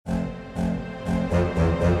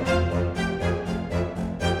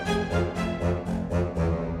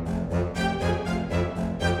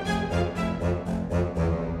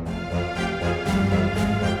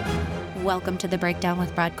Welcome to The Breakdown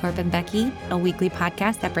with Broadcorp and Becky, a weekly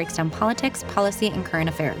podcast that breaks down politics, policy, and current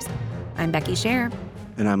affairs. I'm Becky Scher.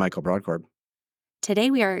 And I'm Michael Broadcorp. Today,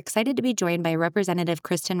 we are excited to be joined by Representative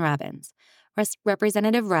Kristin Robbins.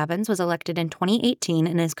 Representative Robbins was elected in 2018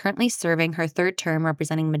 and is currently serving her third term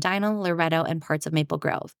representing Medina, Loretto, and parts of Maple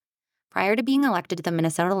Grove. Prior to being elected to the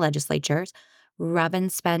Minnesota legislatures,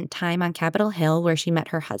 Robbins spent time on Capitol Hill where she met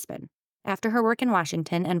her husband. After her work in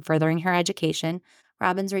Washington and furthering her education,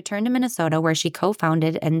 Robbins returned to Minnesota where she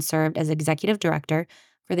co-founded and served as executive director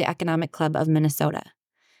for the Economic Club of Minnesota.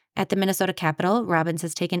 At the Minnesota Capitol, Robbins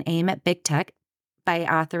has taken aim at big tech by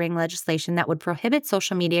authoring legislation that would prohibit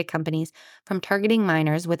social media companies from targeting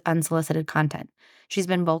minors with unsolicited content. She's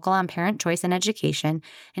been vocal on parent choice in education,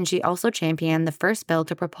 and she also championed the first bill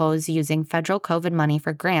to propose using federal COVID money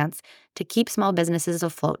for grants to keep small businesses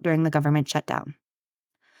afloat during the government shutdown.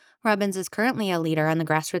 Robbins is currently a leader on the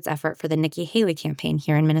grassroots effort for the Nikki Haley campaign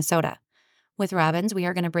here in Minnesota. With Robbins, we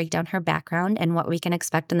are going to break down her background and what we can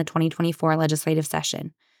expect in the 2024 legislative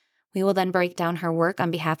session. We will then break down her work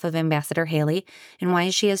on behalf of Ambassador Haley and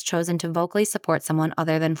why she has chosen to vocally support someone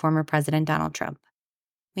other than former President Donald Trump.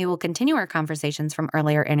 We will continue our conversations from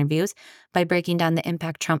earlier interviews by breaking down the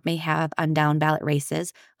impact Trump may have on down-ballot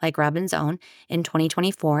races, like Robbins' own, in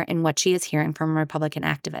 2024 and what she is hearing from Republican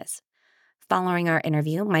activists. Following our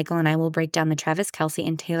interview, Michael and I will break down the Travis Kelce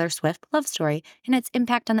and Taylor Swift love story and its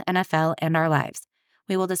impact on the NFL and our lives.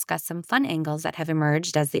 We will discuss some fun angles that have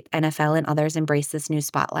emerged as the NFL and others embrace this new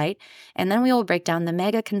spotlight, and then we will break down the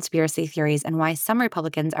mega conspiracy theories and why some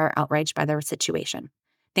Republicans are outraged by their situation.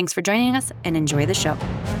 Thanks for joining us, and enjoy the show.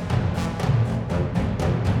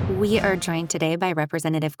 We are joined today by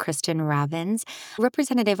Representative Kristin Robbins.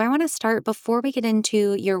 Representative, I want to start, before we get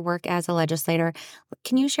into your work as a legislator,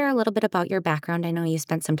 can you share a little bit about your background? I know you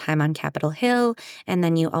spent some time on Capitol Hill, and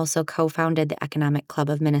then you also co-founded the Economic Club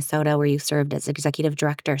of Minnesota, where you served as executive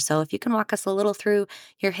director. So if you can walk us a little through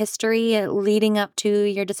your history leading up to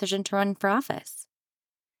your decision to run for office.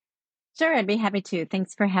 Sure, I'd be happy to.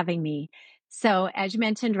 Thanks for having me. So as you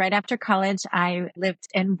mentioned, right after college, I lived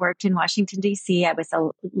and worked in Washington, D.C. I was a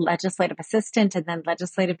legislative assistant and then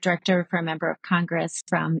legislative director for a member of Congress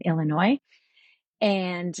from Illinois,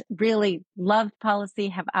 and really loved policy,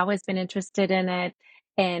 have always been interested in it,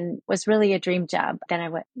 and was really a dream job. Then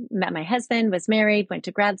I met my husband, was married, went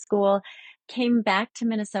to grad school, came back to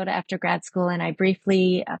Minnesota after grad school, and I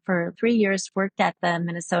briefly, for 3 years, worked at the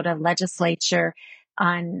Minnesota legislature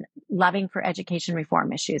on lobbying for education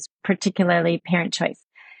reform issues, particularly parent choice.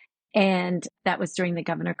 And that was during the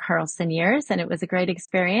Governor Carlson years. And it was a great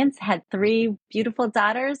experience. Had 3 beautiful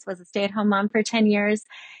daughters, was a stay-at-home mom for 10 years,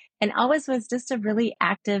 and always was just a really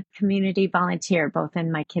active community volunteer, both in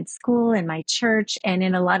my kids' school, in my church, and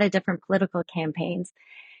in a lot of different political campaigns.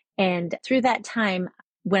 And through that time,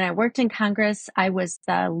 when I worked in Congress, I was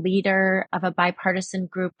the leader of a bipartisan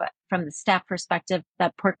group from the staff perspective,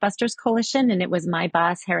 the Pork Busters Coalition. And it was my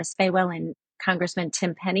boss, Harris Faywell, and Congressman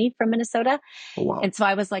Tim Penny from Minnesota. Oh, wow. And so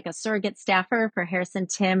I was like a surrogate staffer for Harris and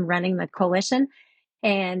Tim running the coalition.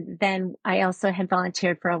 And then I also had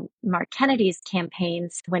volunteered for Mark Kennedy's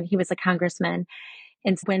campaigns when he was a congressman.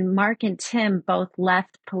 And when Mark and Tim both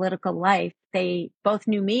left political life, they both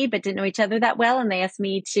knew me, but didn't know each other that well. And they asked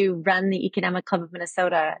me to run the Economic Club of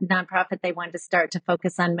Minnesota, a nonprofit they wanted to start to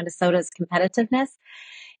focus on Minnesota's competitiveness.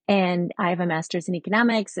 And I have a master's in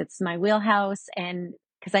economics. It's my wheelhouse. And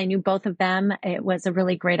because I knew both of them, it was a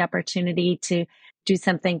really great opportunity to do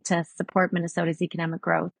something to support Minnesota's economic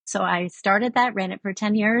growth. So I started that, ran it for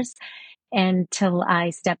 10 years until I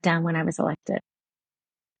stepped down when I was elected.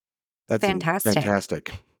 That's fantastic. Wow.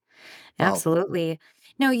 Absolutely.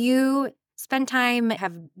 Now, you spend time,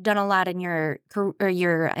 have done a lot in your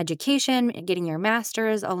education, getting your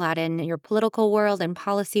master's, a lot in your political world and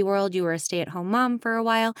policy world. You were a stay-at-home mom for a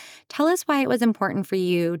while. Tell us why it was important for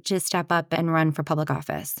you to step up and run for public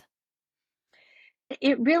office.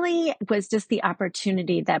 It really was just the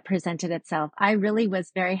opportunity that presented itself. I really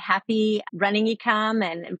was very happy running ecom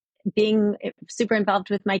and being super involved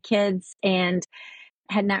with my kids, and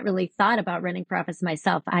had not really thought about running for office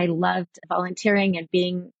myself. I loved volunteering and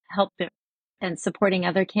being helped and supporting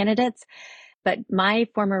other candidates. But my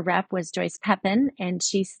former rep was Joyce Pepin, and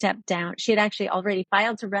she stepped down. She had actually already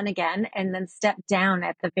filed to run again and then stepped down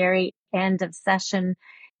at the very end of session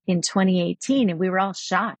in 2018. And we were all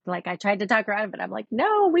shocked. Like, I tried to talk her out of it. I'm like,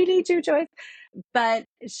 no, we need you, Joyce. But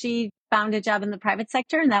she found a job in the private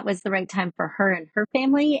sector, and that was the right time for her and her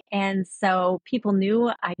family. And so people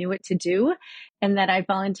knew I knew what to do and that I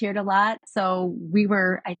volunteered a lot. So we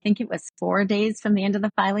were, I think it was 4 days from the end of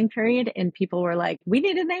the filing period, and people were like, we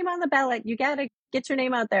need a name on the ballot. You got to get your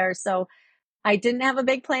name out there. So I didn't have a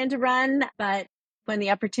big plan to run, but when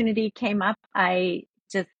the opportunity came up, I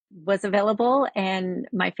just was available and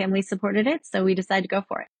my family supported it. So we decided to go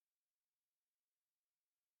for it.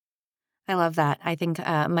 I love that. I think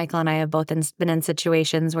Michael and I have both been in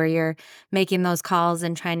situations where you're making those calls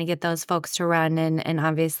and trying to get those folks to run. And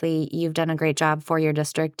obviously, you've done a great job for your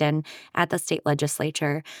district and at the state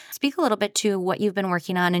legislature. Speak a little bit to what you've been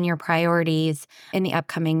working on and your priorities in the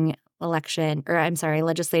upcoming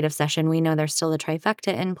legislative session. We know there's still the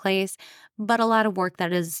trifecta in place, but a lot of work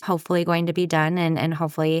that is hopefully going to be done. And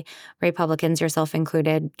hopefully, Republicans, yourself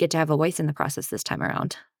included, get to have a voice in the process this time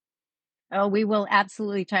around. Oh, we will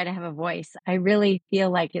absolutely try to have a voice. I really feel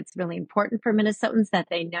like it's really important for Minnesotans that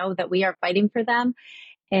they know that we are fighting for them.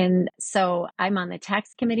 And so I'm on the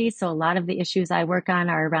tax committee. So a lot of the issues I work on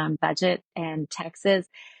are around budget and taxes.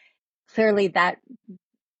 Clearly, that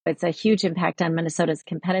it's a huge impact on Minnesota's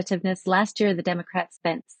competitiveness. Last year, the Democrats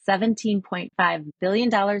spent $17.5 billion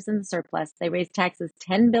in the surplus. They raised taxes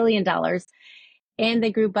 $10 billion. And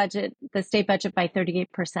they grew the state budget by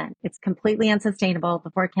 38%. It's completely unsustainable.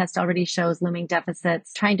 The forecast already shows looming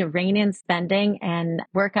deficits. Trying to rein in spending and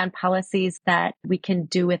work on policies that we can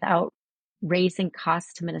do without raising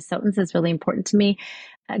costs to Minnesotans is really important to me.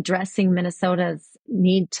 Addressing Minnesota's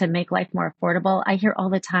need to make life more affordable. I hear all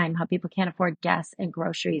the time how people can't afford gas and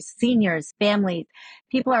groceries, seniors, families.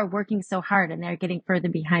 People are working so hard and they're getting further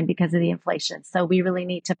behind because of the inflation. So we really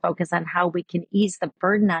need to focus on how we can ease the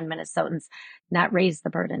burden on Minnesotans, not raise the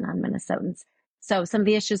burden on Minnesotans. So some of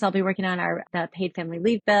the issues I'll be working on are the paid family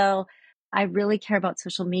leave bill. I really care about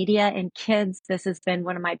social media and kids. This has been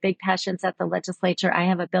one of my big passions at the legislature. I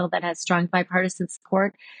have a bill that has strong bipartisan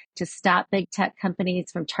support to stop big tech companies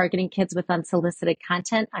from targeting kids with unsolicited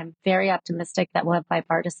content. I'm very optimistic that we'll have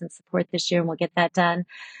bipartisan support this year and we'll get that done.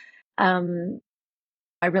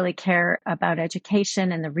 I really care about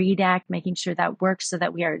education and the READ Act, making sure that works so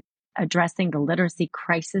that we are addressing the literacy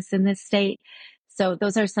crisis in this state. So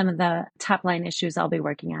those are some of the top line issues I'll be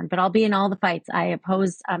working on, but I'll be in all the fights. I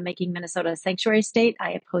oppose making Minnesota a sanctuary state.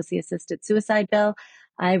 I oppose the assisted suicide bill.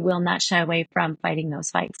 I will not shy away from fighting those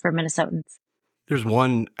fights for Minnesotans. There's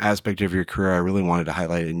one aspect of your career I really wanted to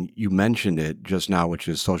highlight, and you mentioned it just now, which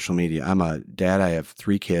is social media. I'm a dad. I have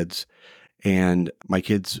 3 kids, and my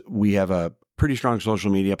kids, we have a pretty strong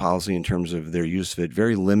social media policy in terms of their use of it,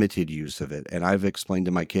 very limited use of it. And I've explained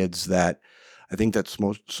to my kids that I think that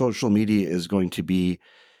social media is going to be,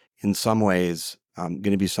 in some ways, going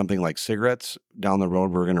to be something like cigarettes. Down the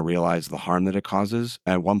road, we're going to realize the harm that it causes.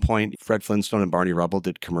 At one point, Fred Flintstone and Barney Rubble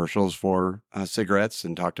did commercials for cigarettes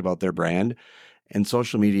and talked about their brand. And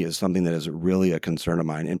social media is something that is really a concern of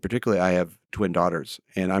mine. And particularly, I have twin daughters,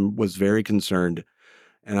 and I was very concerned.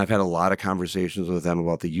 And I've had a lot of conversations with them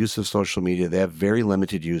about the use of social media. They have very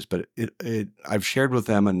limited use, but I've shared with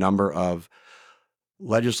them a number of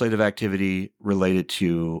legislative activity related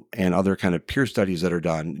to and other kind of peer studies that are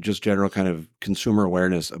done, just general kind of consumer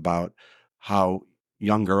awareness about how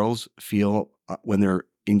young girls feel when they're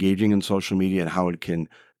engaging in social media and how it can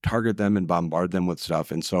target them and bombard them with stuff.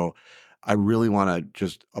 And so I really want to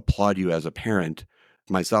just applaud you as a parent,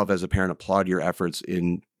 myself as a parent, applaud your efforts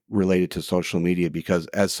in related to social media, because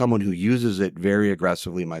as someone who uses it very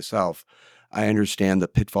aggressively myself, I understand the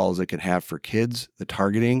pitfalls it can have for kids, the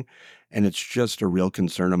targeting, and it's just a real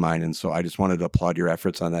concern of mine. And so I just wanted to applaud your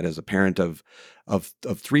efforts on that as a parent of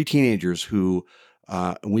 3 teenagers who,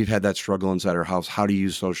 we've had that struggle inside our house, how to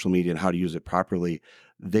use social media and how to use it properly.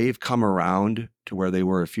 They've come around to where they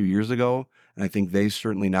were a few years ago. And I think they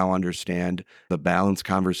certainly now understand the balanced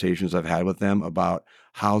conversations I've had with them about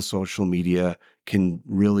how social media can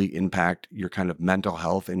really impact your kind of mental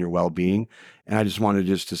health and your well-being. And I just wanted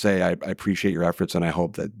to say I appreciate your efforts, and I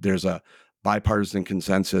hope that there's a bipartisan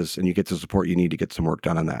consensus and you get the support you need to get some work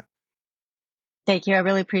done on that. Thank you. I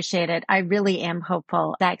really appreciate it. I really am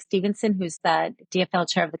hopeful. Zach Stevenson, who's the DFL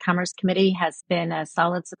chair of the Commerce Committee, has been a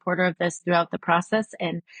solid supporter of this throughout the process,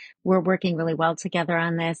 and we're working really well together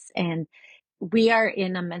on this. And we are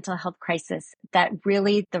in a mental health crisis that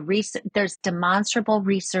really there's demonstrable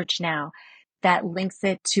research now that links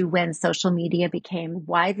it to when social media became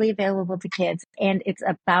widely available to kids. And it's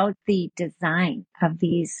about the design of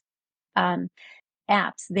these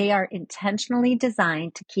apps. They are intentionally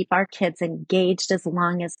designed to keep our kids engaged as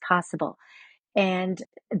long as possible. And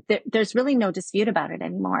there's really no dispute about it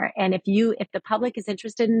anymore. And if the public is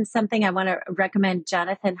interested in something, I want to recommend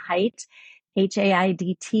Jonathan Haidt,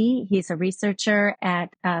 Haidt. He's a researcher at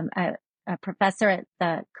a professor at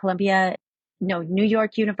the New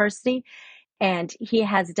York University. And he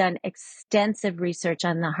has done extensive research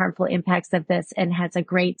on the harmful impacts of this and has a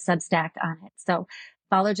great Substack on it. So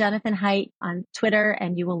Follow Jonathan Haidt on Twitter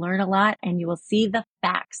and you will learn a lot and you will see the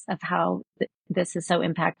facts of how this is so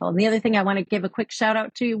impactful. And the other thing I want to give a quick shout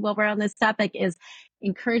out to while we're on this topic is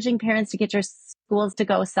encouraging parents to get your schools to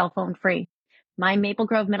go cell phone free. My Maple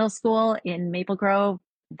Grove Middle School in Maple Grove,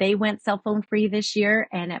 they went cell phone free this year.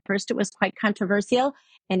 And at first it was quite controversial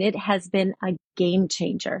and it has been a game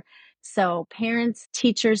changer. So parents,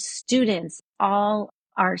 teachers, students all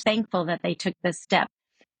are thankful that they took this step.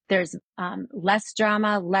 There's less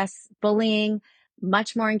drama, less bullying,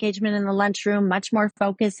 much more engagement in the lunchroom, much more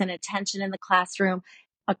focus and attention in the classroom.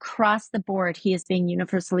 Across the board, he is being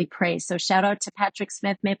universally praised. So shout out to Patrick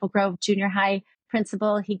Smith, Maple Grove Junior High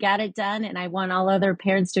principal. He got it done. And I want all other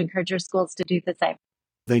parents to encourage your schools to do the same.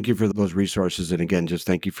 Thank you for those resources. And again, just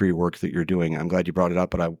thank you for your work that you're doing. I'm glad you brought it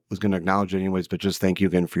up, but I was going to acknowledge it anyways, but just thank you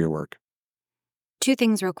again for your work. Two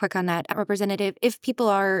things real quick on that. Representative, if people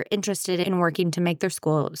are interested in working to make their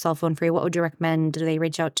school cell phone free, what would you recommend? Do they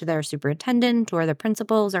reach out to their superintendent or their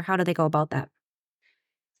principals, or how do they go about that?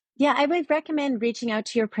 Yeah, I would recommend reaching out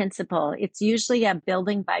to your principal. It's usually a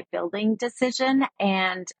building by building decision.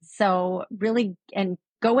 And so really, and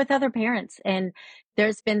go with other parents. And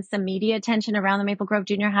there's been some media attention around the Maple Grove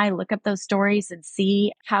Junior High. Look up those stories and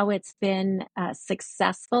see how it's been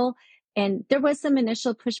successful. And there was some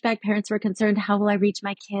initial pushback. Parents were concerned, how will I reach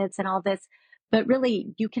my kids and all this? But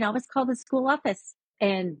really, you can always call the school office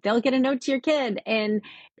and they'll get a note to your kid. And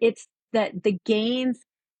it's the gains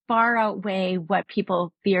far outweigh what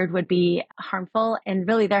people feared would be harmful. And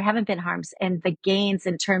really, there haven't been harms. And the gains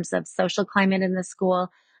in terms of social climate in the school,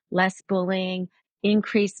 less bullying,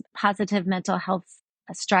 increased positive mental health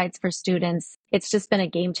strides for students. It's just been a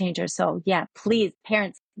game changer. So yeah, please,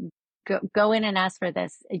 parents, go in and ask for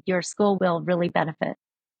this. Your school will really benefit.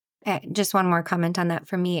 Just one more comment on that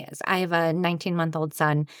from me is I have a 19-month-old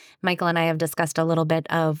son. Michael and I have discussed a little bit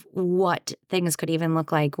of what things could even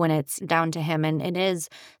look like when it's down to him. And it is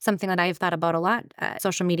something that I've thought about a lot.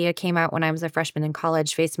 Social media came out when I was a freshman in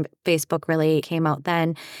college. Facebook really came out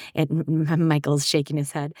then. Michael's shaking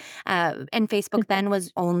his head. And Facebook then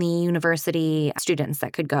was only university students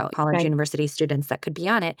that could go, college university students that could be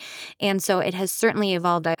on it. And so it has certainly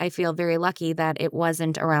evolved. I feel very lucky that it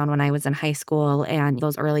wasn't around when I was in high school and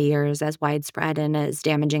those early years as widespread and as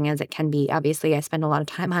damaging as it can be. Obviously, I spend a lot of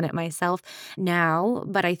time on it myself now,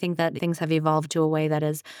 but I think that things have evolved to a way that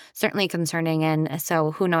is certainly concerning. And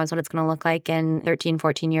so who knows what it's going to look like in 13,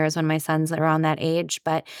 14 years when my sons are around that age.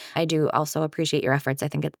 But I do also appreciate your efforts. I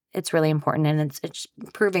think it's really important and it's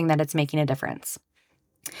proving that it's making a difference.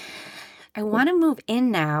 I want to move in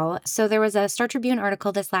now. So there was a Star Tribune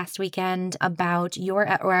article this last weekend about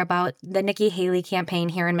about the Nikki Haley campaign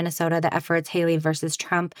here in Minnesota, the efforts Haley versus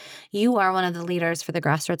Trump. You are one of the leaders for the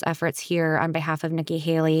grassroots efforts here on behalf of Nikki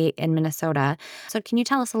Haley in Minnesota. So can you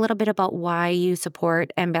tell us a little bit about why you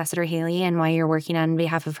support Ambassador Haley and why you're working on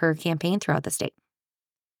behalf of her campaign throughout the state?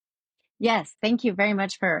 Yes, thank you very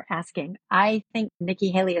much for asking. I think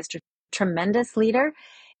Nikki Haley is a tremendous leader.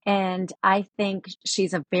 And I think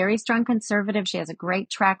she's a very strong conservative. She has a great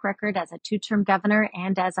track record as a two-term governor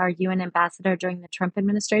and as our UN ambassador during the Trump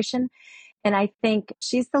administration. And I think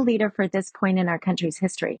she's the leader for this point in our country's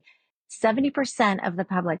history. 70% of the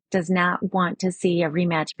public does not want to see a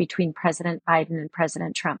rematch between President Biden and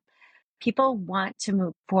President Trump. People want to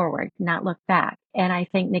move forward, not look back. And I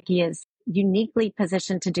think Nikki is uniquely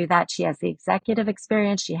positioned to do that. She has the executive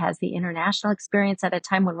experience. She has the international experience at a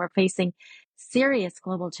time when we're facing serious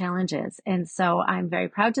global challenges. And so I'm very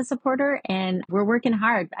proud to support her and we're working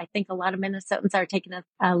hard. I think a lot of Minnesotans are taking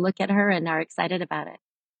a look at her and are excited about it.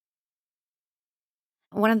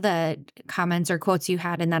 One of the comments or quotes you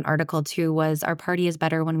had in that article, too, was our party is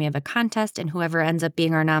better when we have a contest, and whoever ends up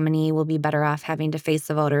being our nominee will be better off having to face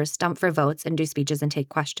the voters, stump for votes, and do speeches and take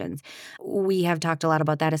questions. We have talked a lot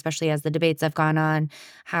about that, especially as the debates have gone on,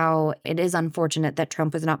 how it is unfortunate that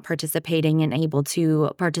Trump was not participating and able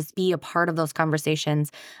to be a part of those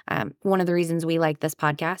conversations. One of the reasons we like this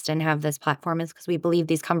podcast and have this platform is because we believe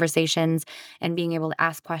these conversations and being able to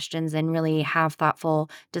ask questions and really have thoughtful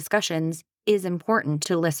discussions is important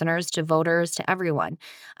to listeners, to voters, to everyone.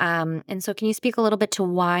 And so can you speak a little bit to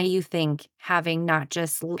why you think having not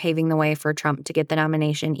just paving the way for Trump to get the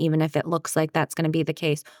nomination, even if it looks like that's going to be the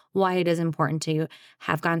case, why it is important to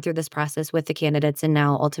have gone through this process with the candidates and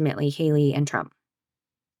now ultimately Haley and Trump?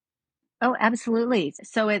 Oh, absolutely.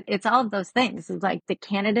 So it's all of those things. It's like the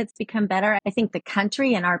candidates become better. I think the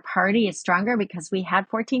country and our party is stronger because we had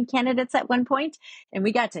 14 candidates at one point and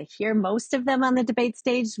we got to hear most of them on the debate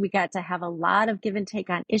stage. We got to have a lot of give and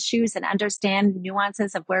take on issues and understand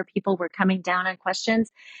nuances of where people were coming down on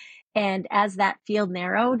questions. And as that field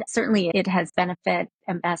narrowed, certainly it has benefited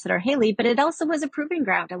Ambassador Haley, but it also was a proving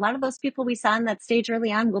ground. A lot of those people we saw on that stage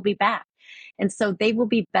early on will be back. And so they will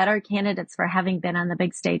be better candidates for having been on the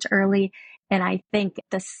big stage early. And I think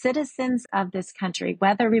the citizens of this country,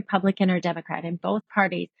 whether Republican or Democrat in both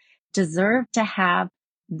parties, deserve to have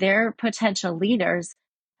their potential leaders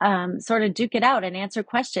sort of duke it out and answer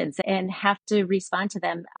questions and have to respond to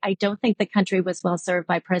them. I don't think the country was well served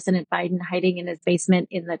by President Biden hiding in his basement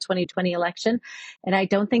in the 2020 election. And I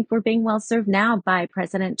don't think we're being well served now by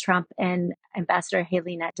President Trump and Ambassador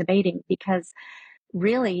Haley not debating, because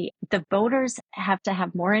really the voters have to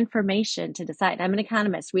have more information to decide. I'm an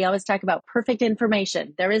economist. We always talk about perfect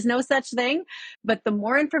information. There is no such thing, but the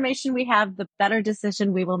more information we have, the better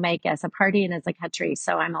decision we will make as a party and as a country.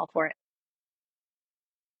 So I'm all for it.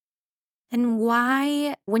 And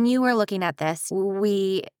why, when you were looking at this,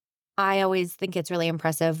 I always think it's really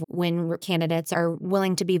impressive when candidates are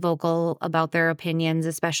willing to be vocal about their opinions,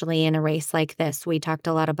 especially in a race like this. We talked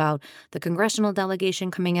a lot about the congressional delegation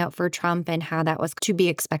coming out for Trump and how that was to be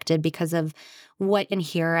expected because of what you can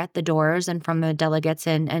hear at the doors and from the delegates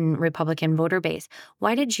and Republican voter base.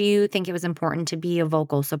 Why did you think it was important to be a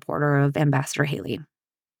vocal supporter of Ambassador Haley?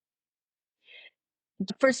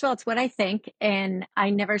 First of all, it's what I think, and I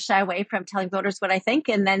never shy away from telling voters what I think,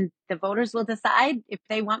 and then the voters will decide if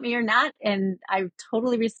they want me or not. And I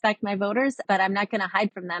totally respect my voters, but I'm not going to hide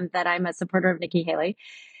from them that I'm a supporter of Nikki Haley.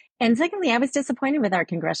 And secondly, I was disappointed with our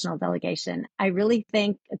congressional delegation. I really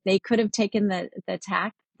think they could have taken the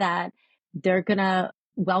tack that they're going to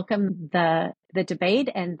welcome the debate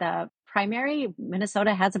and the primary.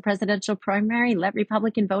 Minnesota has a presidential primary. Let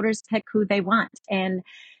Republican voters pick who they want. And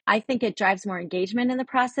I think it drives more engagement in the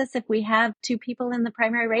process if we have two people in the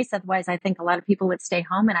primary race. Otherwise, I think a lot of people would stay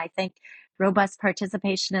home. And I think robust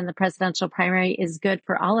participation in the presidential primary is good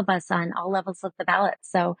for all of us on all levels of the ballot.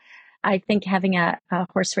 So I think having a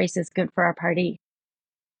horse race is good for our party.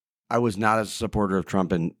 I was not a supporter of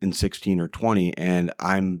Trump in 16 or 20. And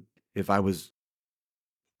if I was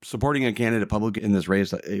supporting a candidate public in this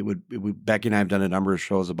race, Becky and I have done a number of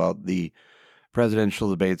shows about the presidential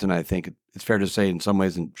debates. And I think it's fair to say in some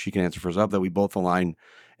ways, and she can answer for herself, that we both align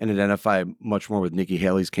and identify much more with Nikki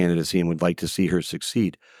Haley's candidacy and would like to see her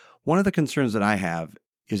succeed. One of the concerns that I have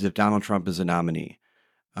is if Donald Trump is a nominee.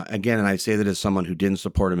 Again, and I say that as someone who didn't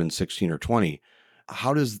support him in 16 or 20,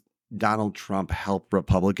 how does Donald Trump help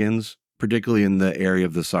Republicans, particularly in the area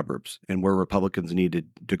of the suburbs and where Republicans need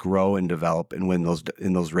to grow and develop and win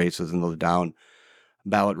in those races, in those down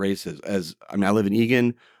ballot races? I live in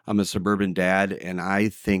Eagan. I'm a suburban dad, and I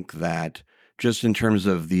think that just in terms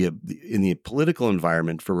of in the political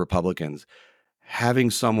environment for Republicans, having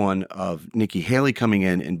someone of Nikki Haley coming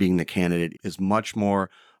in and being the candidate is much more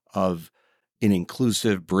of an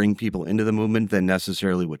inclusive, bring people into the movement than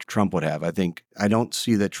necessarily what Trump would have. I don't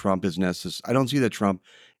see that Trump is I don't see that Trump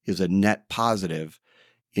is a net positive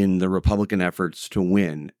in the Republican efforts to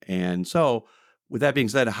win. And so, with that being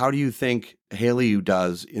said, how do you think Haley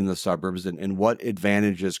does in the suburbs, and what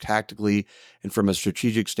advantages tactically and from a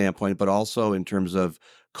strategic standpoint, but also in terms of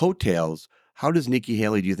coattails, how does Nikki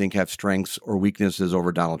Haley, do you think, have strengths or weaknesses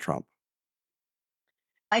over Donald Trump?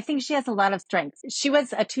 I think she has a lot of strengths. She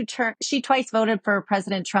was she twice voted for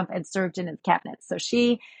President Trump and served in his cabinet. So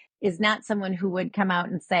she is not someone who would come out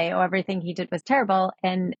and say, oh, everything he did was terrible.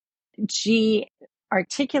 And she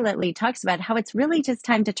articulately talks about how it's really just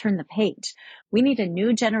time to turn the page. We need a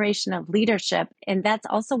new generation of leadership. And that's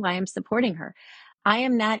also why I'm supporting her. I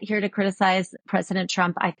am not here to criticize President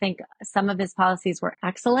Trump. I think some of his policies were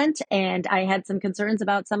excellent, and I had some concerns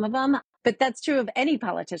about some of them, but that's true of any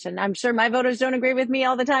politician. I'm sure my voters don't agree with me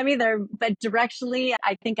all the time either, but directionally,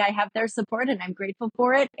 I think I have their support and I'm grateful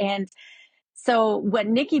for it. And so what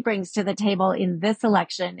Nikki brings to the table in this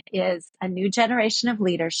election is a new generation of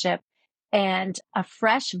leadership and a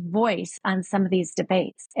fresh voice on some of these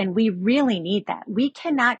debates. And we really need that. We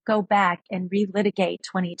cannot go back and relitigate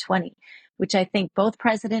 2020, which I think both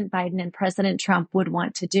President Biden and President Trump would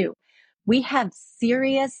want to do. We have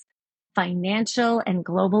serious financial and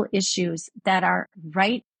global issues that are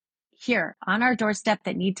right here on our doorstep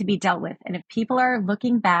that need to be dealt with. And if people are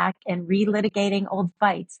looking back and relitigating old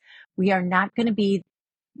fights, we are not going to be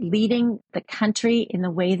leading the country in the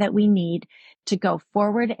way that we need to go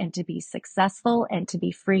forward and to be successful and to be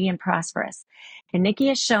free and prosperous. And Nikki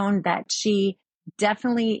has shown that she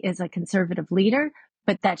definitely is a conservative leader,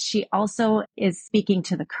 but that she also is speaking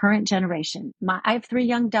to the current generation. I have 3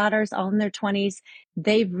 young daughters, all in their 20s.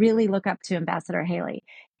 They really look up to Ambassador Haley.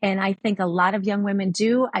 And I think a lot of young women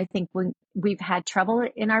do. I think when we've had trouble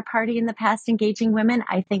in our party in the past engaging women,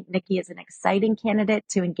 I think Nikki is an exciting candidate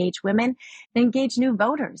to engage women and engage new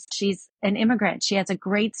voters. She's an immigrant. She has a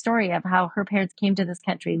great story of how her parents came to this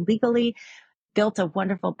country legally, built a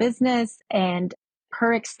wonderful business, and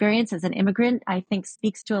her experience as an immigrant, I think,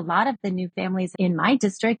 speaks to a lot of the new families in my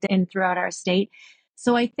district and throughout our state.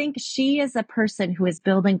 So I think she is a person who is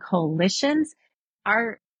building coalitions.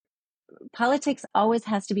 Our politics always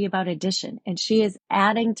has to be about addition, and she is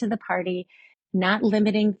adding to the party, not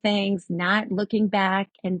limiting things, not looking back.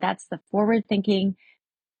 And that's the forward thinking,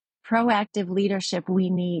 proactive leadership we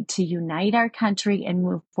need to unite our country and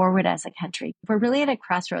move forward as a country. We're really at a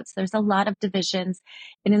crossroads. There's a lot of divisions.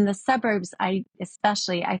 And in the suburbs, I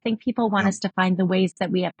think people want us to find the ways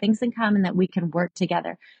that we have things in common, that we can work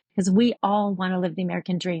together, because we all want to live the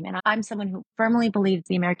American dream. And I'm someone who firmly believes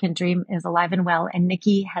the American dream is alive and well, and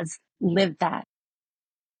Nikki has lived that.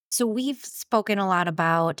 So we've spoken a lot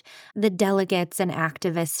about the delegates and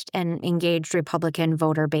activists and engaged Republican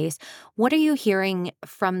voter base. What are you hearing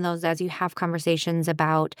from those as you have conversations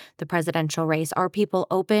about the presidential race? Are people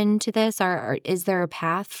open to this? Or is there a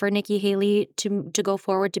path for Nikki Haley to go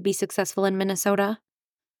forward to be successful in Minnesota?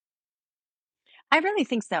 I really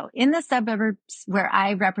think so. In the suburbs where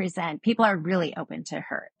I represent, people are really open to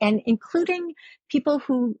her, and including people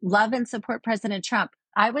who love and support President Trump.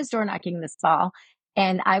 I was door knocking this fall,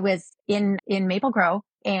 and I was in Maple Grove,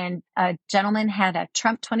 and a gentleman had a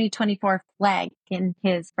Trump 2024 flag in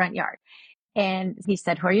his front yard. And he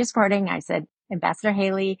said, "Who are you supporting?" I said, "Ambassador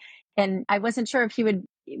Haley." And I wasn't sure if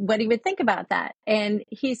what he would think about that. And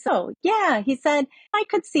he said, "Oh, yeah," he said, "I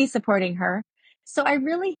could see supporting her." So I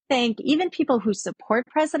really think even people who support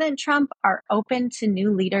President Trump are open to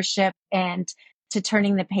new leadership and to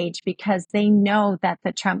turning the page, because they know that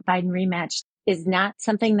the Trump Biden rematch is not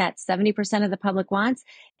something that 70% of the public wants.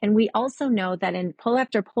 And we also know that in poll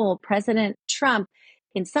after poll, President Trump,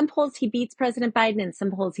 in some polls, he beats President Biden. In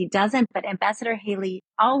some polls, he doesn't. But Ambassador Haley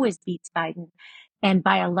always beats Biden, and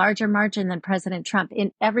by a larger margin than President Trump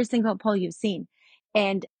in every single poll you've seen.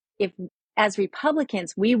 And if, as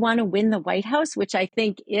Republicans, we want to win the White House, which I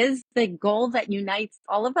think is the goal that unites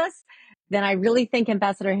all of us, then I really think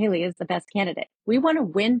Ambassador Haley is the best candidate. We want to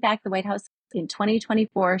win back the White House in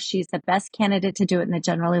 2024. She's the best candidate to do it in the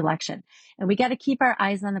general election. And we got to keep our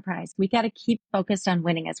eyes on the prize. We got to keep focused on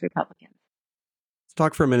winning as Republicans. Let's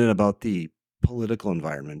talk for a minute about the political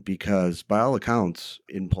environment, because by all accounts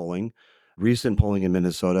in polling, recent polling in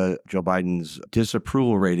Minnesota, Joe Biden's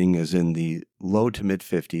disapproval rating is in the low to mid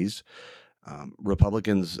 50s.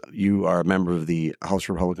 Republicans, you are a member of the House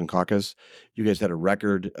Republican Caucus. You guys had a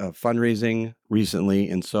record of fundraising recently.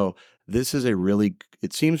 And so this is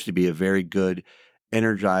it seems to be a very good,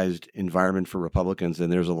 energized environment for Republicans.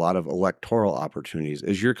 And there's a lot of electoral opportunities.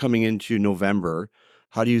 As you're coming into November,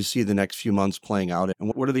 how do you see the next few months playing out?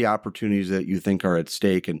 And what are the opportunities that you think are at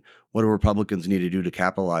stake? And what do Republicans need to do to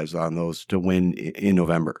capitalize on those to win in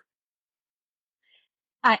November?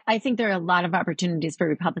 I think there are a lot of opportunities for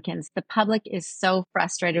Republicans. The public is so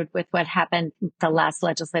frustrated with what happened the last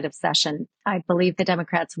legislative session. I believe the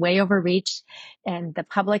Democrats way overreached, and the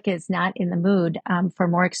public is not in the mood for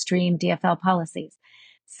more extreme DFL policies.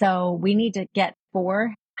 So we need to get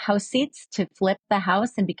 4 House seats to flip the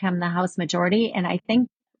House and become the House majority. And I think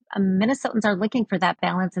Minnesotans are looking for that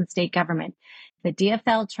balance in state government. The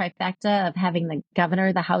DFL trifecta of having the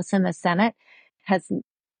governor, the House, and the Senate has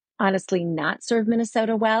honestly not served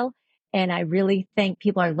Minnesota well. And I really think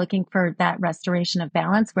people are looking for that restoration of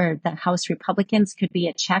balance, where the House Republicans could be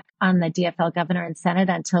a check on the DFL governor and Senate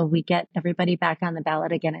until we get everybody back on the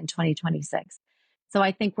ballot again in 2026. So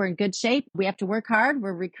I think we're in good shape. We have to work hard.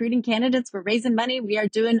 We're recruiting candidates. We're raising money. We are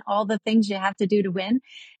doing all the things you have to do to win.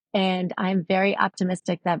 And I'm very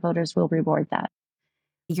optimistic that voters will reward that.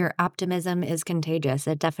 Your optimism is contagious.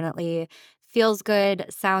 It definitely feels good,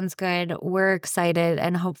 sounds good. We're excited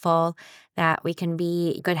and hopeful that we can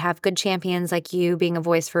have good champions like you being a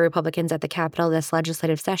voice for Republicans at the Capitol this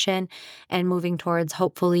legislative session and moving towards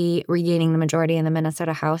hopefully regaining the majority in the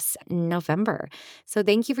Minnesota House in November. So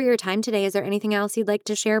thank you for your time today. Is there anything else you'd like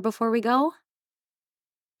to share before we go?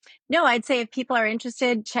 No, I'd say if people are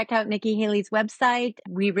interested, check out Nikki Haley's website.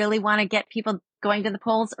 We really want to get people going to the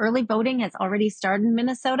polls. Early voting has already started in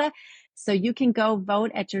Minnesota. So you can go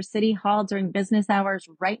vote at your city hall during business hours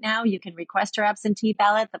right now. You can request your absentee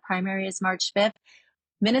ballot. The primary is March 5th.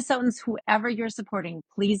 Minnesotans, whoever you're supporting,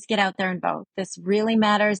 please get out there and vote. This really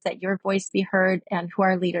matters, that your voice be heard and who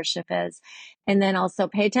our leadership is. And then also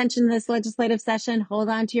pay attention to this legislative session, hold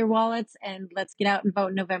on to your wallets, and let's get out and vote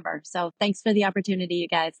in November. So thanks for the opportunity, you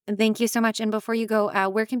guys. Thank you so much. And before you go,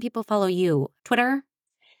 where can people follow you? Twitter?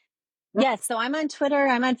 Yes. So I'm on Twitter.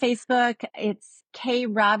 I'm on Facebook. It's K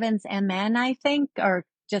Robbins MN, I think, or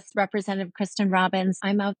just Representative Kristin Robbins.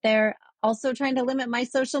 I'm out there also trying to limit my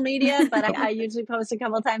social media, but I usually post a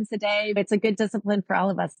couple times a day. It's a good discipline for all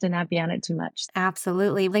of us to not be on it too much.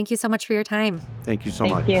 Absolutely. Thank you so much for your time. Thank you so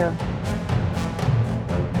Thank much. you.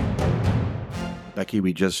 Becky,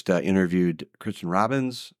 we just interviewed Kristin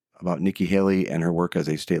Robbins about Nikki Haley and her work as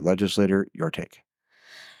a state legislator. Your take.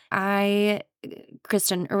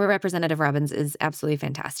 Representative Robbins is absolutely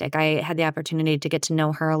fantastic. I had the opportunity to get to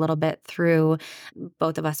know her a little bit through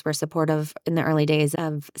both of us were supportive in the early days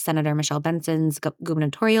of Senator Michelle Benson's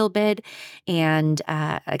gubernatorial bid. And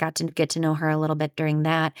I got to get to know her a little bit during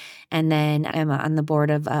that. And then I'm on the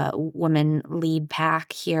board of Women Lead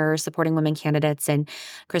PAC here, supporting women candidates. And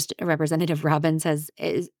Representative Robbins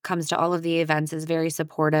comes to all of the events, is very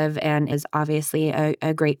supportive, and is obviously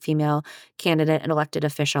a great female candidate and elected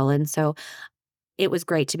official. And so it was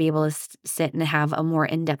great to be able to sit and have a more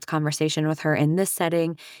in-depth conversation with her in this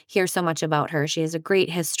setting, hear so much about her. She has a great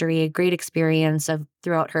history, a great experience of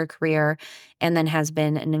throughout her career, and then has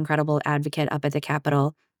been an incredible advocate up at the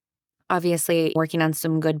Capitol. Obviously, working on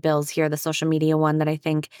some good bills here, the social media one that I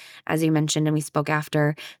think, as you mentioned, and we spoke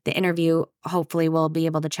after the interview, hopefully we'll be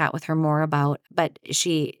able to chat with her more about. But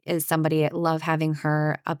she is somebody, I love having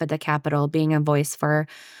her up at the Capitol, being a voice for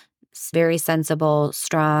very sensible,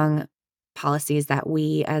 strong policies that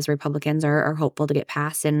we as Republicans are hopeful to get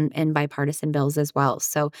passed in bipartisan bills as well.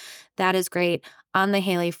 So that is great. On the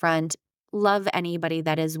Haley front, love anybody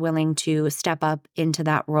that is willing to step up into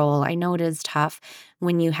that role. I know it is tough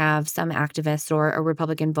when you have some activists or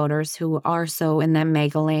Republican voters who are so in that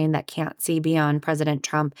MAGA lane that can't see beyond President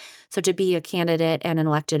Trump. So to be a candidate and an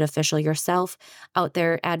elected official yourself out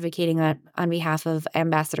there advocating on behalf of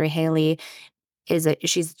Ambassador Haley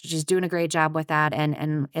she's doing a great job with that,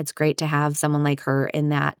 and it's great to have someone like her in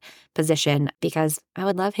that position because I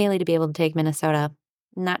would love Haley to be able to take Minnesota.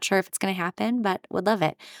 Not sure if it's going to happen, but would love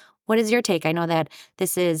it. What is your take? I know that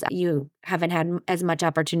you haven't had as much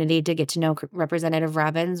opportunity to get to know Representative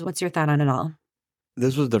Robbins. What's your thought on it all?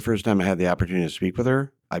 This was the first time I had the opportunity to speak with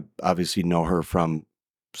her. I obviously know her from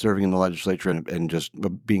serving in the legislature and just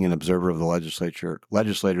being an observer of the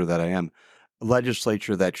legislator that I am.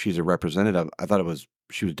 Legislature that she's a representative, I thought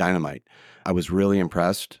she was dynamite. I was really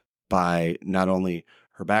impressed by not only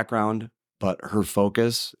her background, but her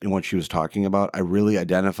focus in what she was talking about. I really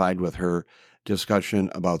identified with her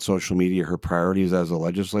discussion about social media, her priorities as a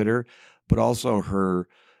legislator, but also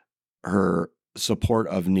her support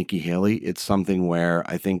of Nikki Haley. It's something where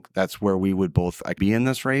I think that's where we would both be in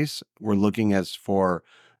this race. We're looking as for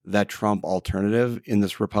that Trump alternative in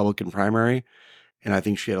this Republican primary. And I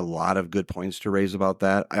think she had a lot of good points to raise about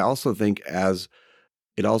that. I also think as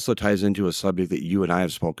it also ties into a subject that you and I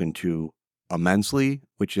have spoken to immensely,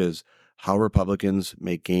 which is how Republicans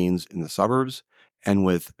make gains in the suburbs and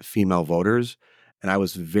with female voters. And I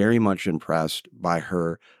was very much impressed by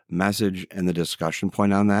her message and the discussion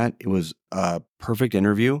point on that. It was a perfect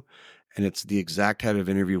interview. And it's the exact type of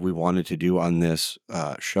interview we wanted to do on this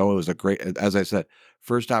show. It was a great, as I said,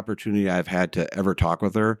 first opportunity I've had to ever talk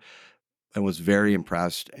with her. I was very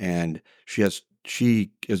impressed, and she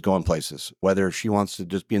is going places. Whether she wants to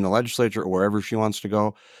just be in the legislature or wherever she wants to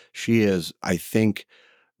go, she is. I think.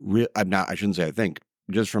 I shouldn't say I think.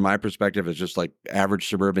 Just from my perspective, as just like average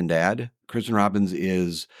suburban dad, Kristin Robbins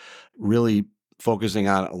is really focusing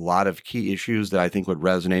on a lot of key issues that I think would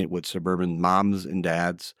resonate with suburban moms and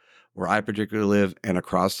dads where I particularly live and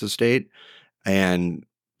across the state. And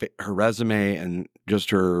her resume and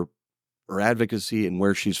just her advocacy and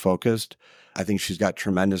where she's focused, I think she's got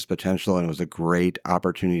tremendous potential, and it was a great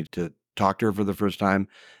opportunity to talk to her for the first time.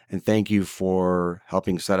 And thank you for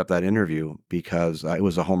helping set up that interview because it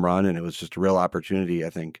was a home run, and it was just a real opportunity, I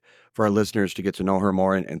think, for our listeners to get to know her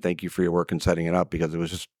more. And thank you for your work in setting it up because it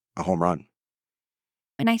was just a home run.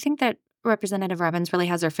 And I think that Representative Robbins really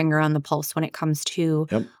has her finger on the pulse when it comes to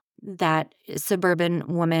Yep. that suburban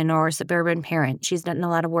woman or suburban parent. She's done a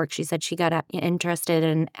lot of work. She said she got interested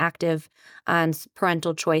and active on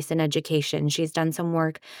parental choice in education. She's done some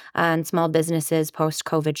work on small businesses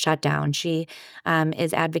post-COVID shutdown. She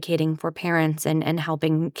is advocating for parents and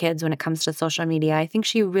helping kids when it comes to social media. I think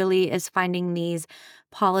she really is finding these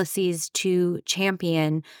policies to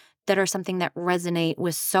champion that are something that resonate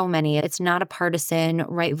with so many. It's not a partisan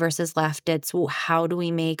right versus left. It's how do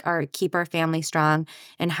we keep our family strong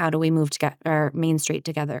and how do we move our Main Street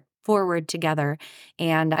forward together.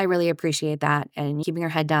 And I really appreciate that and keeping her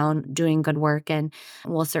head down, doing good work. And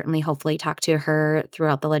we'll certainly hopefully talk to her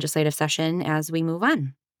throughout the legislative session as we move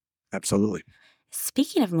on. Absolutely.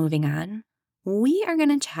 Speaking of moving on, we are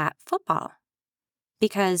going to chat football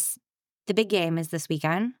because The big game is this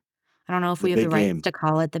weekend. I don't know if The we have the big rights game. to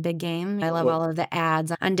call it the big game. I love What all of the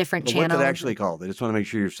ads on different but what's it channels. actually called? I just wanna make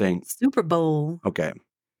sure you're saying Super Bowl. okay.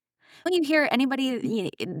 When you hear anybody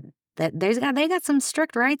that they got some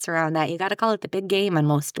strict rights around that. You got to call it the big game in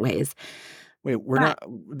most ways. Wait, we're But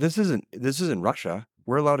not this isn't Russia.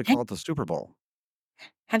 We're allowed to hey, call it the Super Bowl.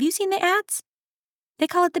 have you seen the ads? They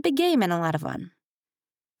call it the big game in a lot of them.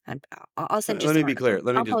 I'll send you Let me some be clear. articles.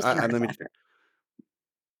 Let me I'll just post an let article me after.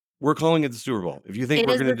 we're calling it the Super Bowl. If you think It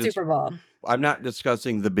we're is gonna the just Super Bowl. I'm not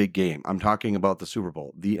discussing the big game. I'm talking about the Super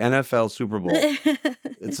Bowl. The NFL Super Bowl.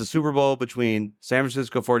 It's the Super Bowl between San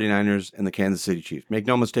Francisco 49ers and the Kansas City Chiefs. Make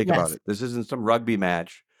no mistake about Yes, it. This isn't some rugby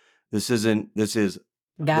match. This is the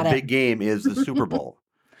got it. big game is the Super Bowl.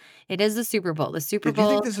 It is the Super Bowl. The Super Did you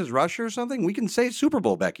think Bowl. this is Russia or something? We can say Super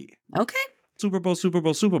Bowl, Becky. Okay. Super Bowl, Super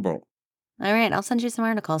Bowl, Super Bowl. All right. I'll send you some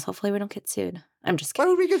articles. Hopefully, we don't get sued. I'm just Why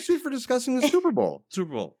kidding. would we get sued for discussing the Super Bowl?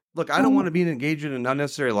 Super Bowl. Look, I don't want to be engaged in an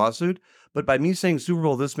unnecessary lawsuit, but by me saying Super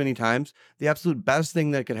Bowl this many times, the absolute best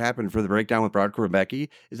thing that could happen for the breakdown with Broadcore and Becky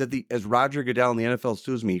is that as Roger Goodell and the NFL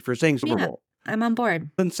sues me for saying Super Yeah, Bowl, I'm on board.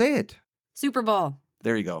 then say it. Super Bowl.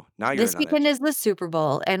 There you go. Now you're This in on weekend it. is the Super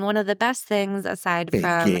Bowl, and one of the best things aside Big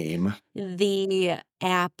from game. the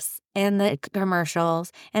apps and the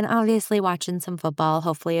commercials, and obviously watching some football,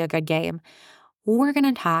 hopefully a good game, we're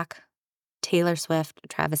going to talk Taylor Swift,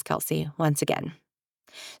 Travis Kelce once again.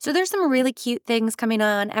 So there's some really cute things coming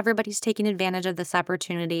on. Everybody's taking advantage of this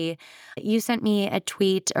opportunity. You sent me a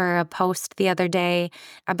tweet or a post the other day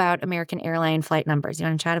about American airline flight numbers. You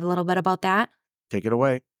want to chat a little bit about that? Take it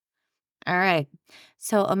away. All right.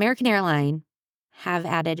 So American Airline have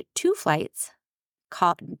added 2 flights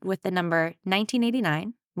with the number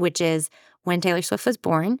 1989, which is when Taylor Swift was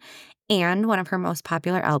born, and one of her most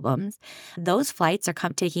popular albums. Those flights are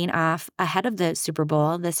taking off ahead of the Super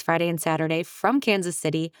Bowl this Friday and Saturday from Kansas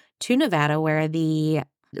City to Nevada,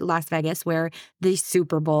 Las Vegas, where the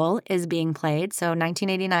Super Bowl is being played. So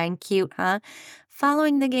 1989, cute, huh?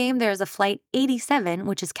 Following the game, there's a flight 87,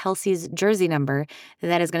 which is Kelsey's jersey number,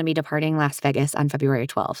 that is going to be departing Las Vegas on February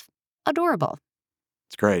 12th. Adorable.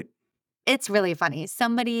 It's great. It's really funny.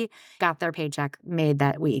 Somebody got their paycheck made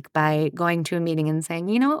that week by going to a meeting and saying,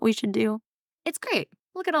 you know what we should do? It's great.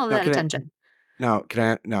 Look at all Now, that attention.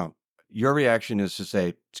 Your reaction is to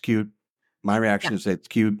say it's cute. My reaction Yeah, is to say it's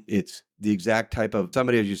cute. It's the exact type of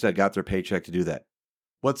somebody, as you said, got their paycheck to do that.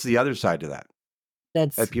 What's the other side to that?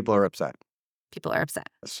 That that's people are upset. people are upset.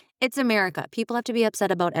 Yes. It's America. People have to be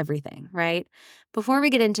upset about everything, right? Before we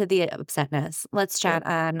get into the upsetness, let's chat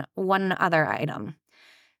on one other item.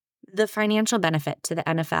 The financial benefit to the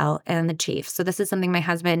NFL and the Chiefs. So this is something my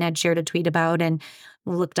husband had shared a tweet about and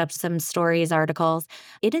looked up some stories, articles.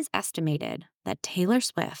 It is estimated that Taylor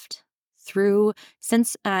Swift,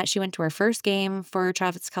 since she went to her first game for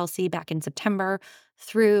Travis Kelce back in September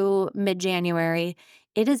through mid-January,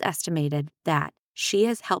 it is estimated that she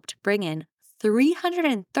has helped bring in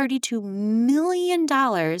 $332 million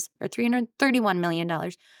or $331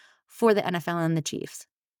 million for the NFL and the Chiefs.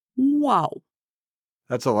 Wow.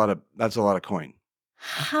 That's a lot of coin.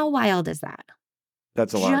 How wild is that?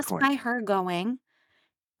 That's a lot of Just coin. by her going,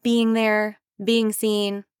 being there, being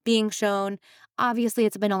seen, being shown. Obviously,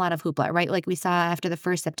 it's been a lot of hoopla, right? Like we saw after the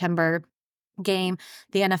first September game,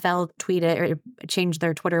 the NFL tweeted or changed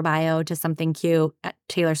their Twitter bio to something cute,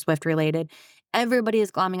 Taylor Swift related. Everybody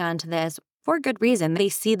is glomming onto this for good reason. They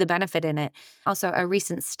see the benefit in it. Also, a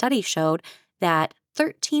recent study showed that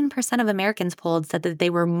 13% of Americans polled said that they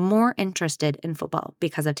were more interested in football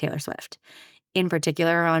because of Taylor Swift. In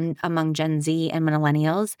particular, among Gen Z and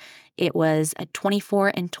millennials, it was at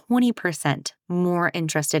 24 and 20% more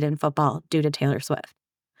interested in football due to Taylor Swift.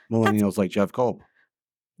 Millennials like Jeff Kolb.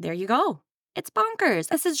 There you go. It's bonkers.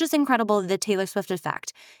 This is just incredible, the Taylor Swift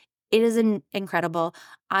effect. It is incredible.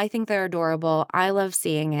 I think they're adorable. I love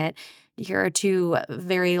seeing it. Here are 2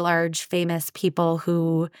 very large, famous people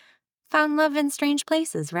who found love in strange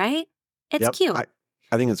places, right? It's Yep. cute.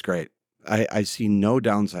 I think it's great. I see no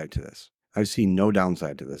downside to this. I see no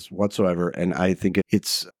downside to this whatsoever. And I think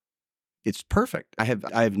it's perfect. I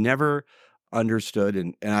have never understood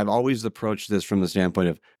and I've always approached this from the standpoint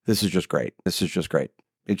of this is just great. This is just great.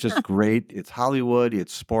 It's just great. It's Hollywood,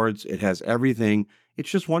 it's sports, it has everything. It's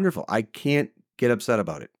just wonderful. I can't get upset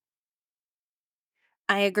about it.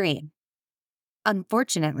 I agree.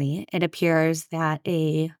 Unfortunately, it appears that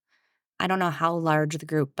I don't know how large the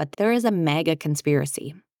group, but there is a mega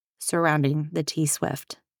conspiracy surrounding the T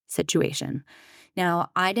Swift situation. Now,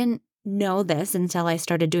 I didn't know this until I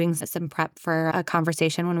started doing some prep for a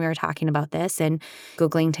conversation when we were talking about this and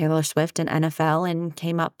Googling Taylor Swift and NFL and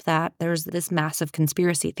came up that there's this massive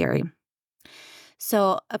conspiracy theory.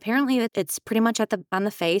 So apparently it's pretty much on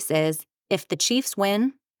the face is if the Chiefs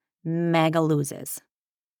win, MAGA loses.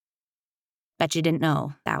 Bet you didn't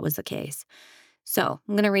know that was the case. So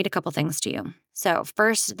I'm going to read a couple things to you. So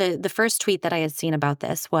first, the first tweet that I had seen about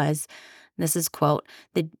this is quote,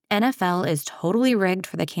 "The NFL is totally rigged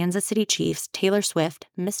for the Kansas City Chiefs, Taylor Swift,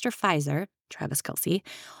 Mr. Pfizer, Travis Kelce,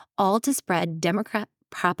 all to spread Democrat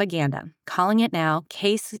propaganda. Calling it now.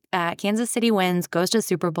 Kansas City wins, goes to the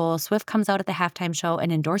Super Bowl. Swift comes out at the halftime show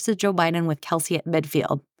and endorses Joe Biden with Kelce at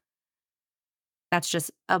midfield." That's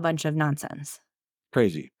just a bunch of nonsense.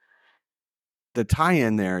 Crazy. The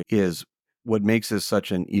tie-in there is what makes this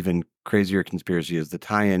such an even crazier conspiracy is the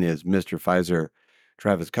tie-in is Mr. Pfizer,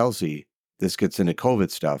 Travis Kelce. This gets into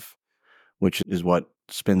COVID stuff, which is what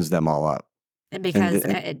spins them all up. Because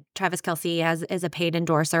Travis Kelce is a paid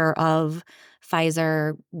endorser of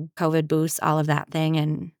Pfizer, COVID boosts, all of that thing.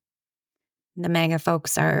 And the MAGA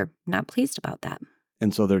folks are not pleased about that.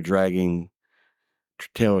 And so they're dragging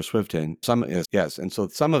Taylor Swift in. Yes. And so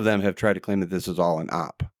some of them have tried to claim that this is all an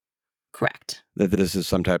op. Correct. That this is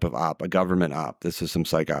some type of op, a government op. This is some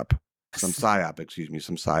psyop, some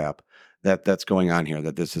psyop that's going on here,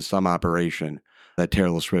 that this is some operation, that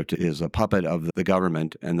Taylor Swift is a puppet of the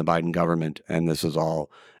government and the Biden government, and this is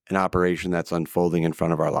all an operation that's unfolding in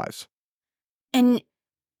front of our lives. And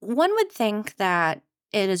one would think that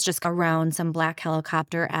it is just around some black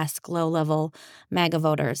helicopter-esque low-level MAGA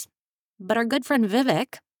voters. But our good friend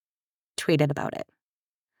Vivek tweeted about it.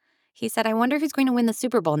 He said, "I wonder who's going to win the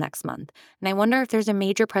Super Bowl next month. And I wonder if there's a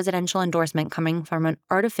major presidential endorsement coming from an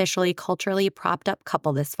artificially, culturally propped up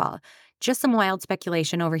couple this fall. Just some wild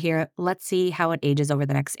speculation over here. Let's see how it ages over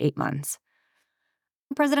the next 8 months."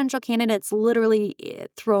 Presidential candidates literally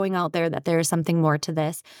throwing out there that there's something more to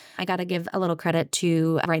this. I got to give a little credit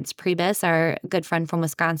to Reince Priebus, our good friend from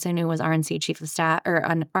Wisconsin, who was RNC chief of staff or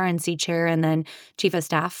an RNC chair and then chief of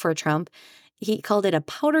staff for Trump. He called it a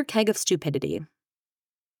powder keg of stupidity.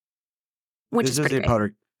 Which is pretty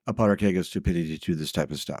great. A powder keg of stupidity to this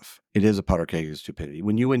type of stuff. It is a powder keg of stupidity.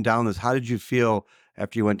 When you went down this, how did you feel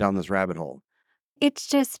after you went down this rabbit hole? It's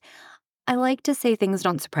just, I like to say things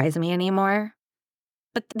don't surprise me anymore.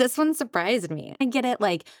 But this one surprised me. I get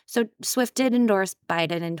it. So Swift did endorse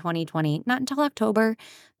Biden in 2020, not until October, a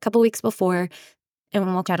couple weeks before.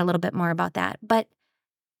 And we'll chat a little bit more about that. But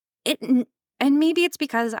and maybe it's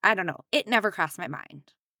because, I don't know, it never crossed my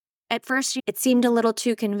mind. At first, it seemed a little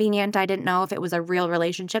too convenient. I didn't know if it was a real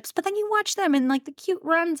relationships. But then you watch them and the cute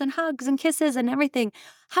runs and hugs and kisses and everything.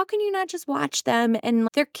 How can you not just watch them and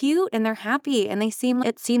they're cute and they're happy and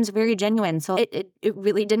it seems very genuine. So it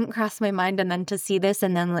really didn't cross my mind. And then to see this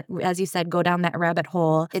and then, as you said, go down that rabbit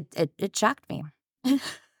hole, it shocked me.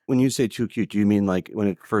 When you say too cute, do you mean when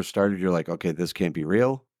it first started, you're like, okay, this can't be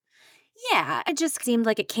real? Yeah, it just seemed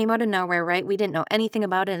like it came out of nowhere, right? We didn't know anything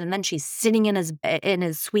about it. And then she's sitting in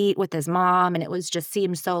his suite with his mom, and it was just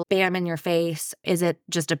seemed so bam in your face. Is it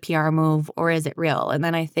just a PR move or is it real? And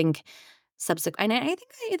then I think and I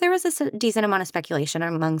think there was a decent amount of speculation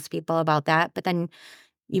amongst people about that. But then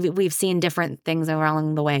we've seen different things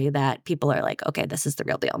along the way that people are like, okay, this is the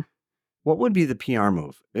real deal. What would be the PR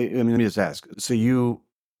move? I mean, let me just ask. So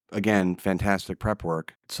again, fantastic prep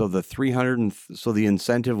work. So the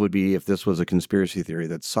incentive would be, if this was a conspiracy theory,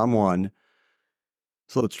 that so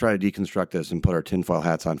let's try to deconstruct this and put our tinfoil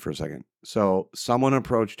hats on for a second. So someone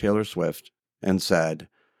approached Taylor Swift and said,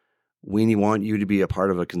 "We want you to be a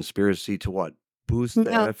part of a conspiracy to what? Boost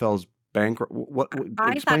the NFL's bankroll."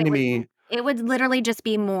 Explain to me. It would literally just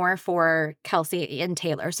be more for Kelce and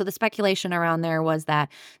Taylor. So the speculation around there was that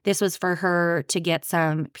this was for her to get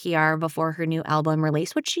some PR before her new album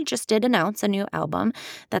release, which she just did announce a new album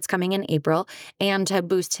that's coming in April, and to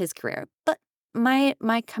boost his career. But my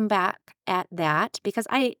comeback at that,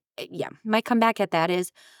 my comeback at that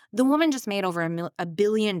is the woman just made over $1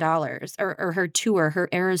 billion, or her tour, her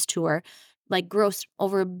Eras tour, grossed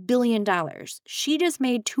over $1 billion. She just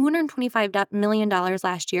made $225 million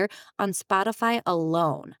last year on Spotify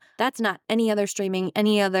alone. That's not any other streaming,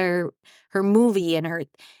 her movie and her.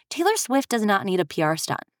 Taylor Swift does not need a PR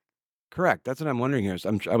stunt. Correct. That's what I'm wondering here.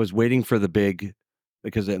 I was waiting for the big,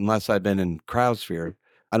 because unless I've been in crowdsphere,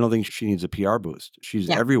 I don't think she needs a PR boost. She's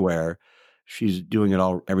everywhere. She's doing it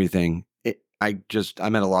all, everything. I'm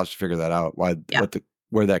at a loss to figure that out.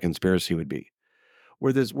 Where that conspiracy would be.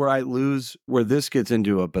 Where this gets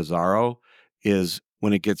into a bizarro is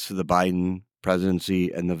when it gets to the Biden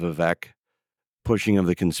presidency and the Vivek pushing of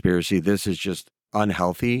the conspiracy. This is just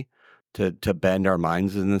unhealthy to bend our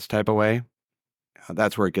minds in this type of way.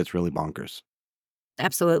 That's where it gets really bonkers.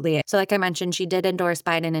 Absolutely. So like I mentioned, she did endorse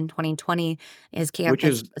Biden in 2020.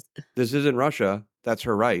 This isn't Russia. That's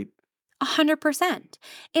her right. 100%.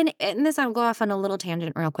 And this, I'll go off on a little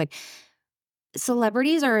tangent real quick.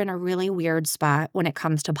 Celebrities are in a really weird spot when it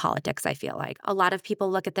comes to politics, I feel like. A lot of people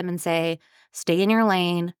look at them and say, stay in your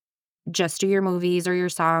lane, just do your movies or your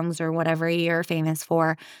songs or whatever you're famous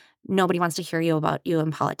for. Nobody wants to hear you about you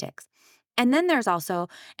in politics. And then there's also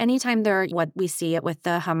anytime what we see it with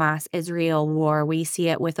the Hamas-Israel war, we see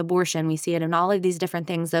it with abortion, we see it in all of these different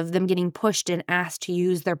things of them getting pushed and asked to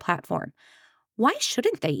use their platform. Why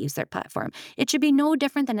shouldn't they use their platform? It should be no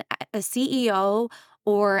different than a CEO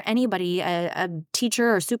or anybody, a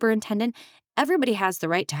teacher or superintendent. Everybody has the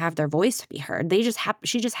right to have their voice be heard.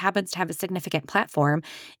 She just happens to have a significant platform.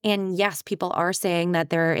 And yes, people are saying that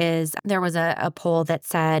there was a poll that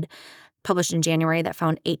said, published in January, that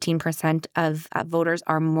found 18% of voters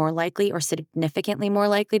are more likely or significantly more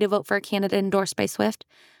likely to vote for a candidate endorsed by Swift.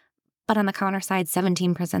 But on the counter side,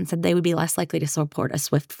 17% said they would be less likely to support a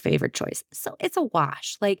Swift favored choice. So it's a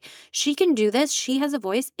wash. Like, she can do this. She has a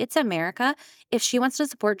voice. It's America. If she wants to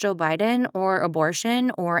support Joe Biden or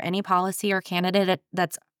abortion or any policy or candidate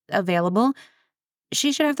that's available,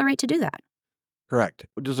 she should have the right to do that. Correct.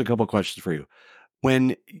 Just a couple questions for you.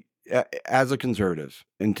 When, as a conservative,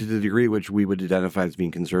 and to the degree which we would identify as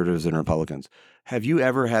being conservatives and Republicans, have you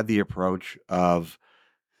ever had the approach of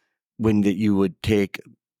when that you would take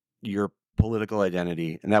your political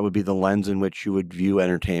identity, and that would be the lens in which you would view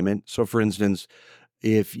entertainment? So, for instance,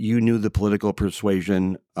 if you knew the political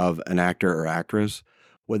persuasion of an actor or actress,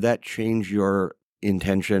 would that change your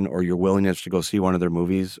intention or your willingness to go see one of their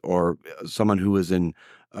movies? Or someone who was in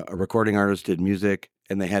a recording artist, did music,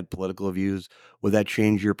 and they had political views, would that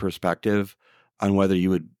change your perspective on whether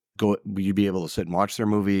would you be able to sit and watch their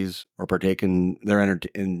movies or partake in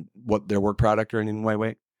in what their work product or in any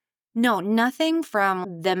way? No, nothing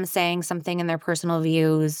from them saying something in their personal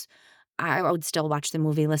views. I would still watch the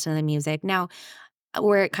movie, listen to the music. Now,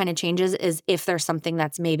 where it kind of changes is if there's something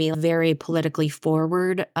that's maybe very politically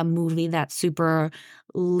forward, a movie that's super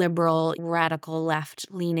liberal, radical,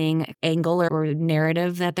 left-leaning angle or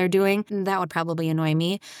narrative that they're doing, that would probably annoy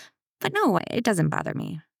me. But no, it doesn't bother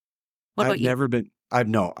me. What about you?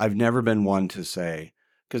 I've never been one to say,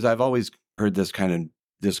 because I've always heard this kind of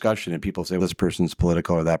discussion and people say, well, this person's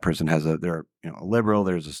political or that person they're a liberal,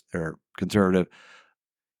 they're conservative.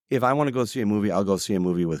 If I want to go see a movie, I'll go see a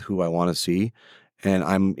movie with who I want to see. And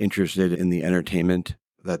I'm interested in the entertainment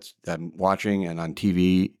that I'm watching and on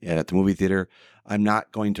TV and at the movie theater. I'm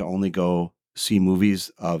not going to only go see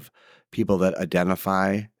movies of people that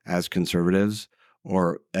identify as conservatives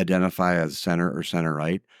or identify as center or center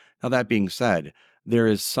right. Now, that being said, there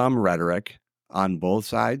is some rhetoric on both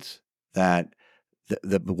sides that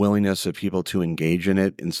the willingness of people to engage in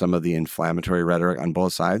it, in some of the inflammatory rhetoric on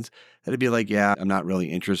both sides, that'd be like, yeah, I'm not really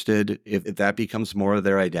interested. If that becomes more of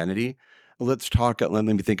their identity, let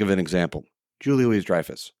me think of an example. Julie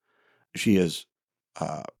Louis-Dreyfus. She is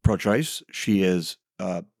pro-choice. She is,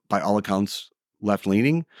 by all accounts,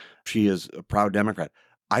 left-leaning. She is a proud Democrat.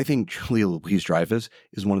 I think Julia Louis-Dreyfus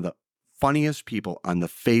is one of the funniest people on the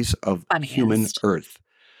face of human earth.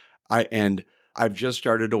 I've just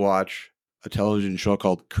started to watch a television show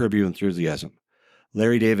called Curb Your Enthusiasm.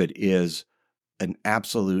 Larry David is an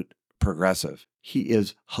absolute progressive. He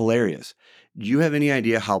is hilarious. Do you have any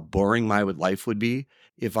idea how boring my life would be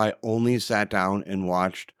if I only sat down and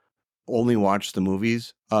watched the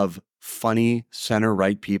movies of funny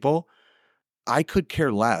center-right people? I could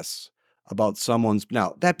care less about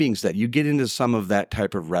Now, that being said, you get into some of that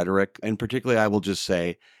type of rhetoric, and particularly, I will just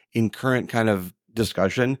say, in current kind of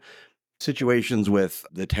discussion, situations with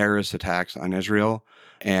the terrorist attacks on Israel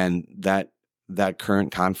and that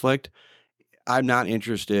current conflict, I'm not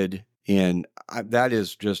interested in. That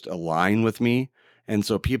is just a line with me. And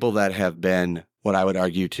so people that have been what I would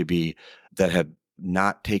argue to be that have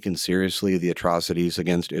not taken seriously the atrocities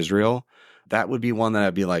against Israel, that would be one that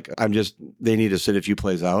I'd be like, they need to sit a few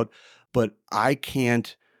plays out. But I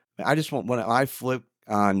just want, when I flip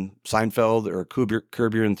on Seinfeld or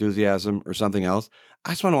Curb Your Enthusiasm or something else, I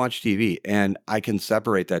just want to watch TV and I can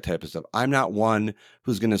separate that type of stuff. I'm not one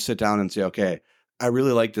who's going to sit down and say, okay, I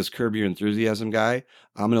really like this Curb Your Enthusiasm guy.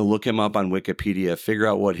 I'm going to look him up on Wikipedia, figure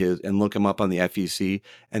out and look him up on the FEC,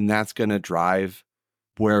 and that's going to drive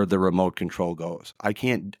where the remote control goes.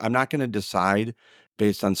 I'm not going to decide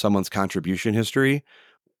based on someone's contribution history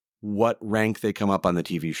what rank they come up on the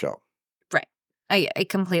TV show. Right. I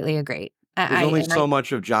completely agree. There's only so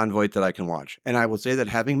much of Jon Voight that I can watch. And I will say that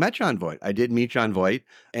having met Jon Voight, I did meet Jon Voight.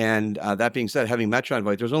 And that being said, having met Jon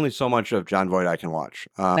Voight, there's only so much of Jon Voight I can watch.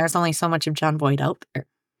 There's only so much of Jon Voight out there.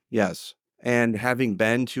 Yes. And having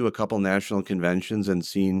been to a couple national conventions and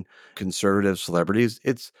seen conservative celebrities,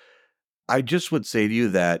 I just would say to you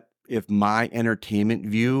that if my entertainment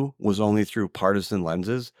view was only through partisan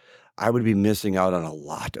lenses, I would be missing out on a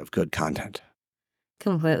lot of good content.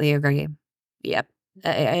 Completely agree. Yep.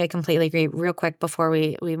 I completely agree. Real quick before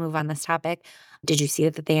we move on this topic, did you see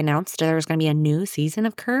that they announced there was going to be a new season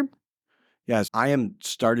of Curb? Yes, I am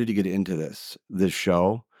started to get into this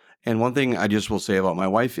show. And one thing I just will say about my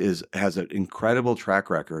wife has an incredible track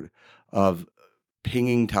record of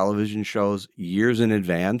pinging television shows years in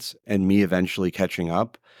advance and me eventually catching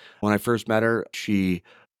up. When I first met her, she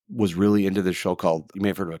was really into this show called, you may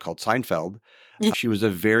have heard of it, called Seinfeld. She was a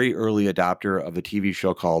very early adopter of a TV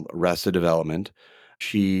show called Arrested Development.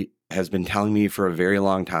 She has been telling me for a very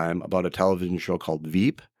long time about a television show called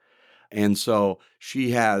Veep. And so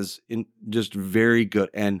she has just very good.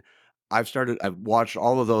 And I've watched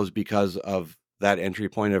all of those because of that entry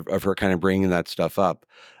point of her kind of bringing that stuff up.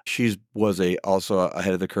 She was also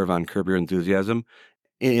ahead of the curve on Curb Your Enthusiasm.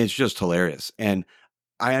 And it's just hilarious. And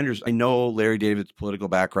I know Larry David's political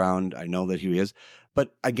background. I know that he is.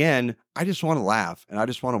 But again, I just want to laugh and I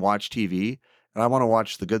just want to watch TV and I want to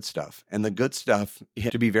watch the good stuff. And the good stuff,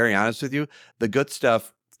 to be very honest with you, the good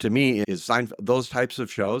stuff to me is those types of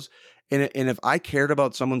shows. And if I cared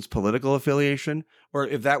about someone's political affiliation, or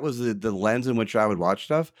if that was the lens in which I would watch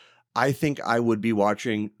stuff, I think I would be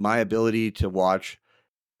watching. My ability to watch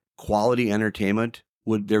quality entertainment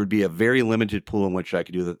there would be a very limited pool in which I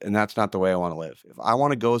could do that. And that's not the way I want to live. If I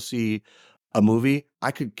want to go see a movie,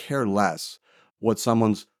 I could care less what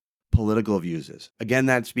someone's political views is. Again,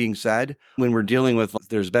 that's being said, when we're dealing with,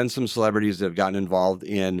 there's been some celebrities that have gotten involved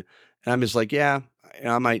in, and I'm just like, yeah,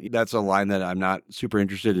 that's a line that I'm not super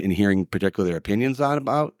interested in hearing particular opinions on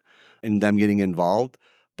about and them getting involved.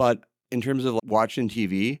 But in terms of watching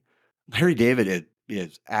TV, Larry David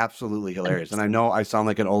is absolutely hilarious. And I know I sound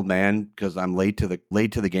like an old man because I'm late to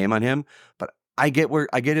the game on him, but I get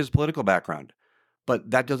his political background.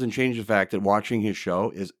 But that doesn't change the fact that watching his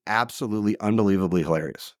show is absolutely unbelievably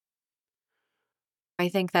hilarious. I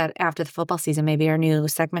think that after the football season, maybe our new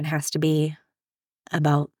segment has to be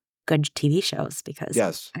about good TV shows because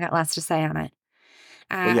Yes. I got lots to say on it.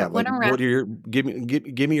 Well, yeah, like Wrap what are your give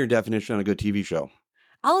me your definition on a good TV show.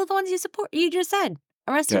 all of the ones you support. You just said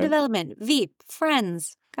Arrested Okay. Development, Veep,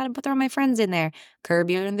 Friends. Got to throw my friends in there. Curb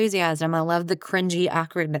Your Enthusiasm. I love the cringy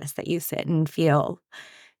awkwardness that you sit and feel.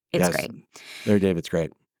 It's Yes. great. Larry David's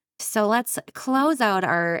great. So let's close out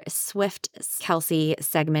our Swift Kelsey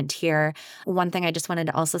segment here. One thing I just wanted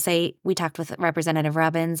to also say, we talked with Representative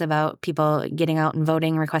Robbins about people getting out and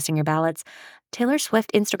voting, requesting your ballots. Taylor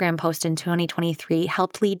Swift Instagram post in 2023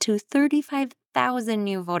 helped lead to 35,000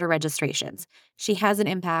 new voter registrations. She has an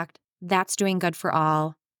impact. That's doing good for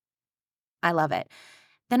all. I love it.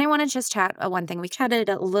 Then I want to just chat one thing. We chatted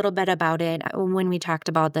a little bit about it when we talked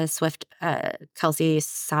about the Swift Kelsey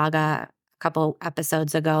saga a couple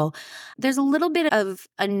episodes ago. There's a little bit of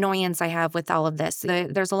annoyance I have with all of this.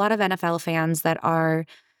 There's a lot of NFL fans that are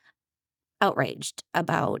outraged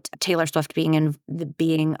about Taylor Swift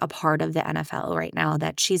being a part of the NFL right now,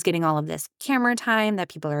 that she's getting all of this camera time, that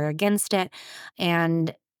people are against it.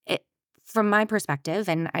 And from my perspective,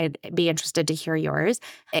 and I'd be interested to hear yours,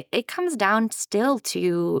 it comes down still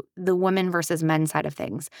to the women versus men side of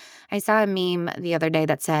things. I saw a meme the other day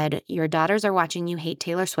that said, your daughters are watching you hate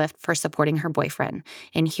Taylor Swift for supporting her boyfriend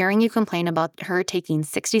and hearing you complain about her taking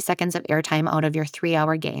 60 seconds of airtime out of your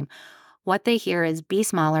 3-hour game. What they hear is be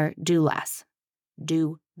smaller, do less,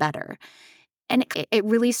 do better. And it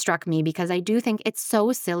really struck me because I do think it's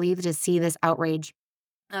so silly to see this outrage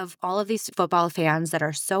of all of these football fans that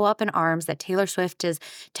are so up in arms that Taylor Swift is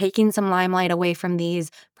taking some limelight away from these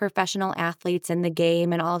professional athletes in the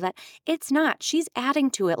game and all of that. It's not. She's adding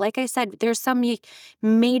to it. Like I said, there's some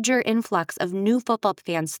major influx of new football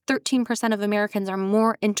fans. 13% of Americans are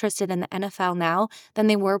more interested in the NFL now than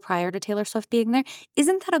they were prior to Taylor Swift being there.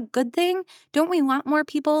 Isn't that a good thing? Don't we want more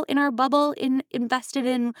people in our bubble invested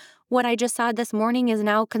in what I just saw this morning is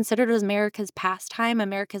now considered as America's pastime,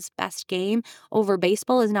 America's best game over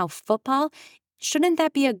baseball is now football? Shouldn't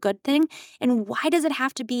that be a good thing? And why does it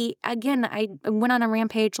have to be, again, I went on a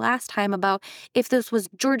rampage last time about if this was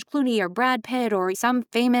George Clooney or Brad Pitt or some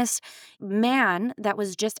famous man that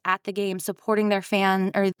was just at the game supporting their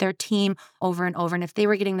fan or their team over and over. And if they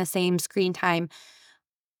were getting the same screen time,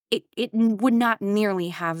 it would not nearly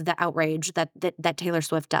have the outrage that Taylor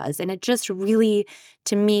Swift does. And it just really,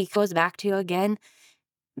 to me, goes back to, again,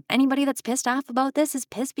 anybody that's pissed off about this is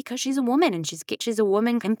pissed because she's a woman and she's a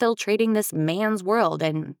woman infiltrating this man's world.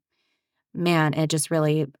 And man, it just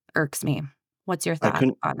really irks me. What's your I thought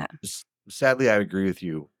couldn't on that? Sadly, I agree with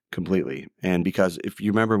you completely. And because if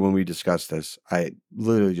you remember when we discussed this, I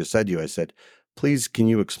literally just said to you, I said, please, can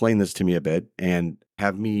you explain this to me a bit? And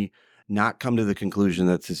have me not come to the conclusion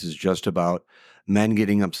that this is just about men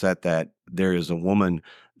getting upset that there is a woman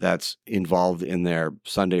that's involved in their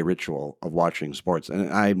Sunday ritual of watching sports.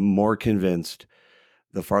 And I'm more convinced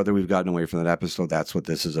the farther we've gotten away from that episode, that's what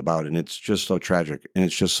this is about. And it's just so tragic and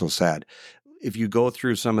it's just so sad. If you go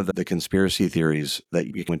through some of the conspiracy theories that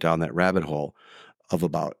you went down that rabbit hole of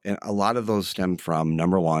about, and a lot of those stem from,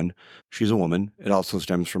 number one, she's a woman. It also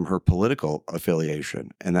stems from her political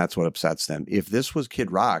affiliation. And that's what upsets them. If this was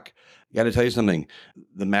Kid Rock, I got to tell you something.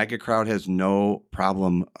 The MAGA crowd has no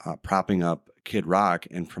problem propping up Kid Rock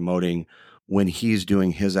and promoting when he's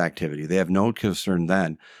doing his activity. They have no concern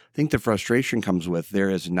then. I think the frustration comes with there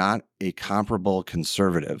is not a comparable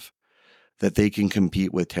conservative that they can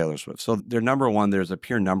compete with Taylor Swift. So they're number one, there's a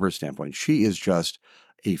pure numbers standpoint. She is just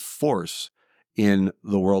a force in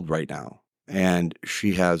the world right now. And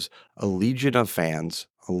she has a legion of fans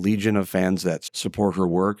that support her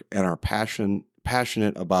work and are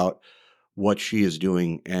passionate about what she is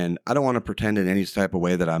doing. And I don't want to pretend in any type of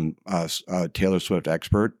way that I'm a Taylor Swift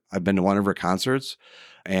expert. I've been to one of her concerts,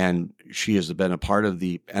 and she has been a part of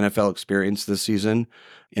the NFL experience this season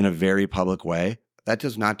in a very public way. That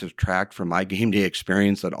does not detract from my game day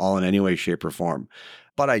experience at all in any way, shape, or form.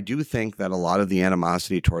 But I do think that a lot of the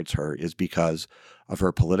animosity towards her is because of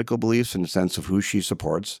her political beliefs and sense of who she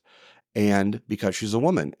supports, and because she's a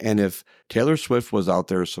woman. And if Taylor Swift was out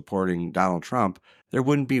there supporting Donald Trump, there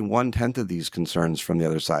wouldn't be 1/10 of these concerns from the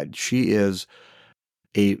other side. She is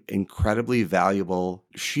a incredibly valuable,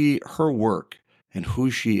 her work and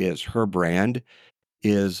who she is, her brand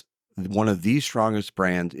is one of the strongest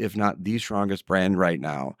brands, if not the strongest brand right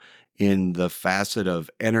now in the facet of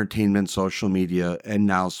entertainment, social media, and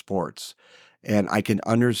now sports. And I can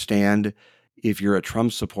understand if you're a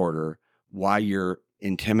Trump supporter, why you're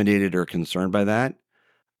intimidated or concerned by that.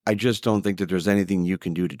 I just don't think that there's anything you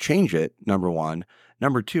can do to change it, number one.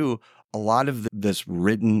 Number two, a lot of this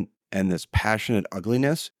written and this passionate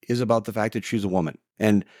ugliness is about the fact that she's a woman.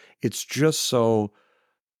 And it's just so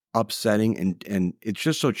upsetting and it's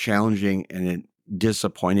just so challenging and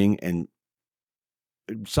disappointing and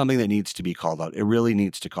something that needs to be called out. It really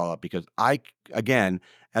needs to call out because again,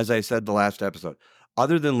 as I said the last episode,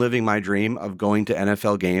 other than living my dream of going to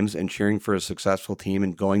NFL games and cheering for a successful team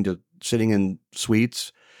and going to sitting in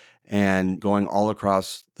suites and going all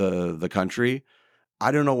across the country,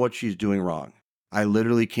 I don't know what she's doing wrong. I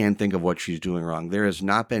literally can't think of what she's doing wrong. There has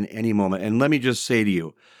not been any moment. And let me just say to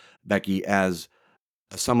you, Becky, as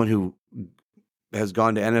someone who has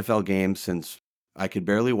gone to NFL games since I could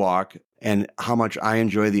barely walk, and how much I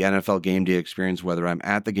enjoy the NFL game day experience, whether I'm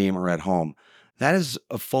at the game or at home, that is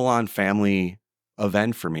a full-on family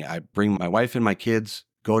event for me. I bring my wife and my kids,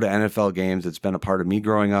 go to NFL games. It's been a part of me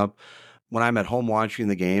growing up. When I'm at home watching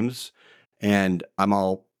the games and I'm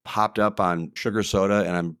all popped up on sugar soda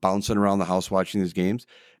and I'm bouncing around the house watching these games,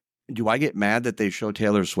 do I get mad that they show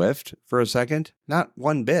Taylor Swift for a second? Not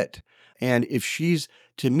one bit. And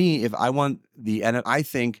to me, if I want I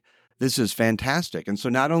think this is fantastic. And so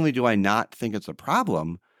not only do I not think it's a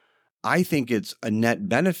problem, I think it's a net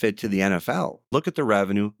benefit to the NFL. Look at the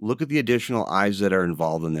revenue, look at the additional eyes that are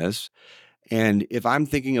involved in this. And if I'm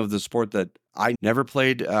thinking of the sport that I never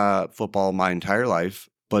played football my entire life,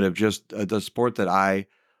 but of just the sport that I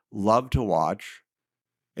love to watch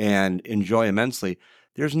and enjoy immensely,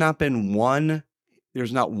 there's not one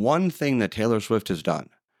thing that Taylor Swift has done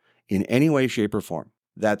in any way, shape, or form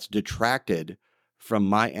that's detracted from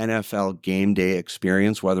my NFL game day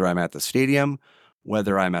experience, whether I'm at the stadium,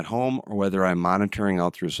 whether I'm at home, or whether I'm monitoring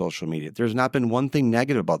out through social media. There's not been one thing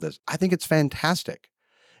negative about this. I think it's fantastic.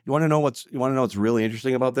 You want to know what's really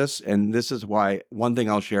interesting about this? And this is why one thing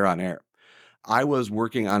I'll share on air. I was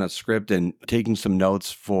working on a script and taking some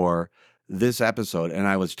notes for this episode, and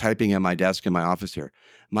I was typing at my desk in my office here.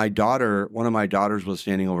 One of my daughters was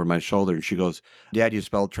standing over my shoulder, and she goes, "Dad, you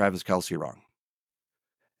spelled Travis Kelce wrong."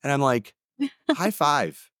 And I'm like, high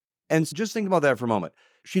five. And just think about that for a moment.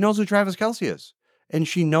 She knows who Travis Kelce is, and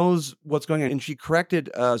she knows what's going on. And she corrected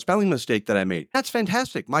a spelling mistake that I made. That's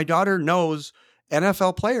fantastic. My daughter knows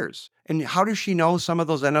NFL players. And how does she know some of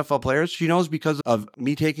those NFL players? She knows because of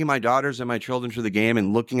me taking my daughters and my children to the game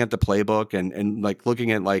and looking at the playbook and like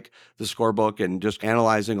looking at like the scorebook and just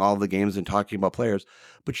analyzing all the games and talking about players.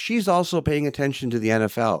 But she's also paying attention to the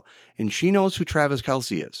NFL, and she knows who Travis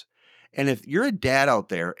Kelce is. And if you're a dad out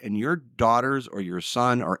there and your daughters or your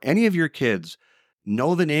son or any of your kids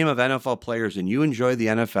know the name of NFL players and you enjoy the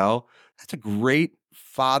NFL, that's a great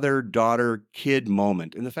father, daughter, kid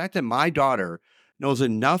moment. And the fact that my daughter knows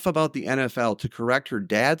enough about the NFL to correct her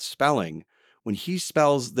dad's spelling when he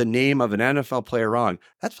spells the name of an NFL player wrong,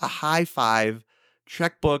 that's a high five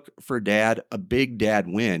checkbook for dad, a big dad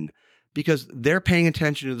win, because they're paying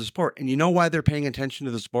attention to the sport. And you know why they're paying attention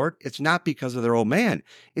to the sport? It's not because of their old man.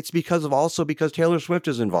 It's because Taylor Swift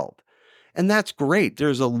is involved. And that's great.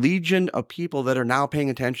 There's a legion of people that are now paying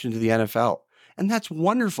attention to the NFL. And that's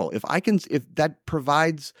wonderful. If that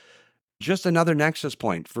provides just another nexus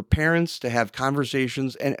point for parents to have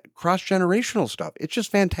conversations and cross-generational stuff, it's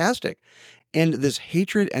just fantastic. And this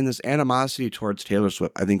hatred and this animosity towards Taylor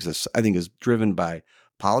Swift, I think is driven by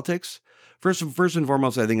politics. First and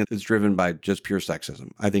foremost, I think it's driven by just pure sexism.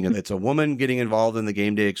 I think it's a woman getting involved in the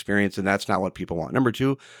game day experience, and that's not what people want. Number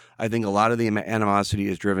two, I think a lot of the animosity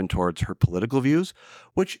is driven towards her political views,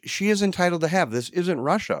 which she is entitled to have. This isn't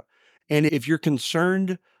Russia. And if you're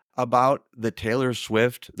concerned about the Taylor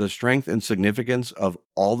Swift, the strength and significance of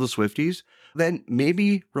all the Swifties, then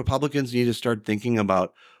maybe Republicans need to start thinking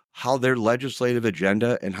about how their legislative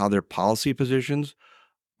agenda and how their policy positions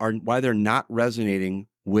are, why they're not resonating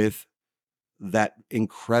with that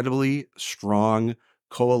incredibly strong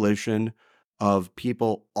coalition of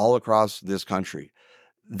people all across this country.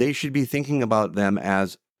 They should be thinking about them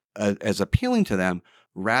as appealing to them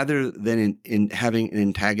rather than in having an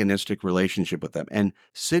antagonistic relationship with them. And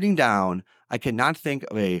sitting down, I cannot think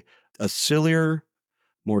of a sillier,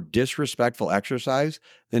 more disrespectful exercise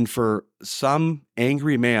than for some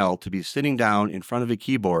angry male to be sitting down in front of a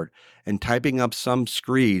keyboard and typing up some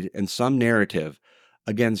screed and some narrative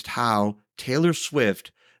against how Taylor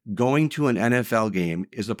Swift going to an NFL game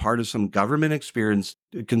is a part of some government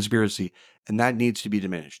conspiracy, and that needs to be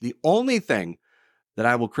diminished. The only thing that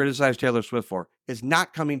I will criticize Taylor Swift for is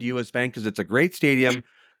not coming to US Bank, because it's a great stadium.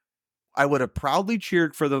 I would have proudly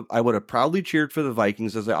cheered for the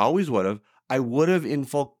Vikings, as I always would have. I would have, in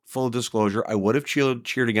full disclosure, I would have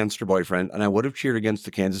cheered against her boyfriend, and I would have cheered against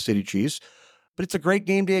the Kansas City Chiefs. But it's a great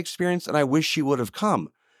game day experience, and I wish she would have come.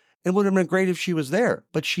 It would have been great if she was there,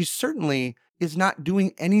 but she certainly is not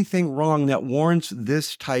doing anything wrong that warrants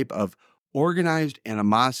this type of organized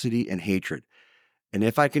animosity and hatred. And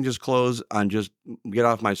if I can just close on, just get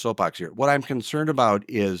off my soapbox here, what I'm concerned about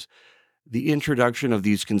is the introduction of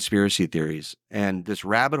these conspiracy theories and this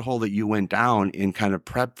rabbit hole that you went down in kind of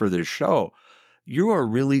prep for this show. You are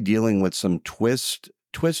really dealing with some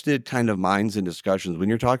twisted kind of minds and discussions when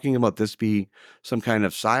you're talking about this being some kind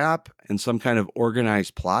of psyop and some kind of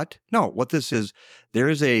organized plot. No, what this is, there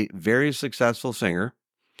is a very successful singer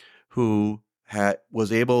who has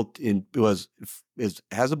a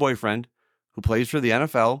boyfriend who plays for the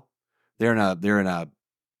NFL. They're in a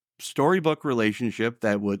storybook relationship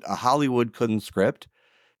that a Hollywood couldn't script.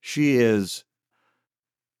 She has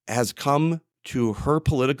come to her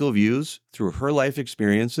political views through her life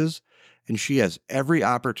experiences, and she has every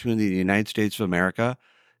opportunity in the United States of America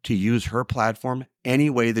to use her platform any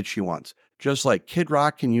way that she wants. Just like Kid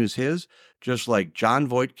Rock can use his, just like John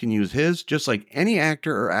Voight can use his, just like any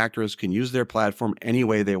actor or actress can use their platform any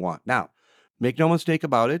way they want. Now, make no mistake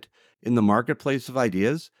about it, in the marketplace of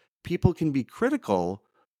ideas, people can be critical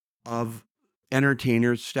of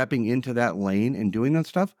entertainers stepping into that lane and doing that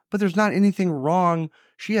stuff, but there's not anything wrong.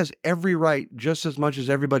 She has every right, just as much as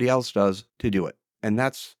everybody else does, to do it. And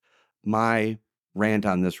that's my rant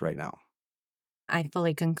on this right now. I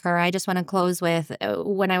fully concur. I just want to close with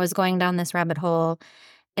when I was going down this rabbit hole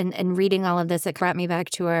and reading all of this, it brought me back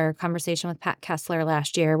to our conversation with Pat Kessler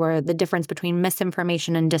last year, where the difference between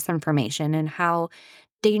misinformation and disinformation, and how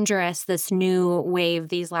dangerous this new wave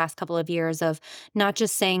these last couple of years of not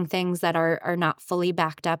just saying things that are not fully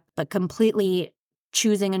backed up, but completely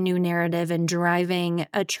choosing a new narrative and driving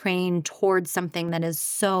a train towards something that is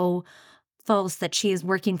so false that she is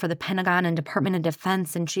working for the Pentagon and Department of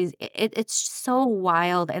Defense. And it's so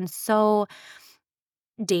wild and so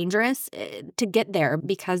dangerous to get there,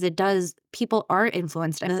 because people are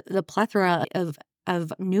influenced. And the plethora of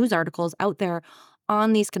news articles out there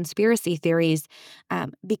on these conspiracy theories,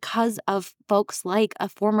 because of folks like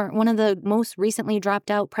one of the most recently dropped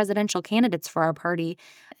out presidential candidates for our party,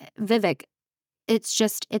 Vivek.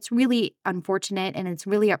 It's really unfortunate, and it's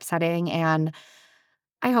really upsetting, and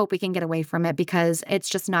I hope we can get away from it, because it's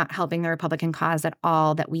just not helping the Republican cause at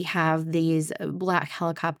all that we have these black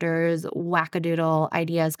helicopters, wackadoodle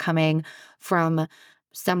ideas coming from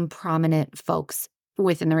some prominent folks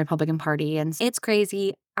within the Republican Party. And it's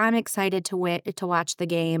crazy. I'm excited to watch the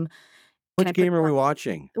game. Which game are we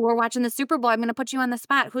watching? We're watching the Super Bowl. I'm going to put you on the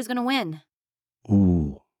spot. Who's going to win?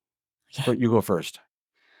 Ooh. Yeah. But you go first.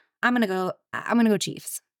 I'm going to go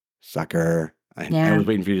Chiefs. Sucker. I was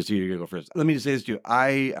waiting for you to see you go first. Let me just say this to you.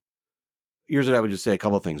 here's what I would just say, a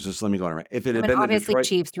couple of things. Just let me go on. If it had been the obviously Detroit...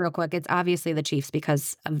 Chiefs, real quick, it's obviously the Chiefs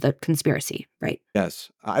because of the conspiracy, right?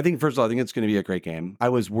 Yes. I think, first of all, I think it's going to be a great game. I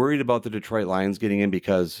was worried about the Detroit Lions getting in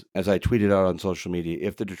because, as I tweeted out on social media,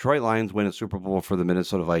 if the Detroit Lions win a Super Bowl for the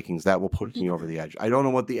Minnesota Vikings, that will put me over the edge. I don't know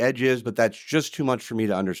what the edge is, but that's just too much for me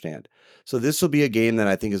to understand. So this will be a game that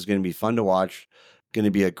I think is going to be fun to watch, going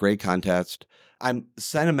to be a great contest. I'm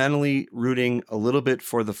sentimentally rooting a little bit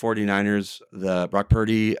for the 49ers, the Brock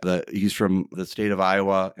Purdy, he's from the state of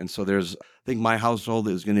Iowa. And so I think my household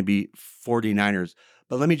is going to be 49ers.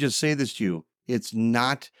 But let me just say this to you. Let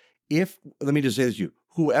me just say this to you.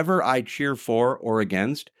 Whoever I cheer for or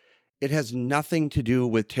against, it has nothing to do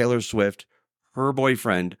with Taylor Swift, her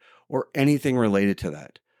boyfriend, or anything related to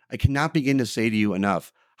that. I cannot begin to say to you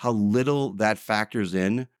enough how little that factors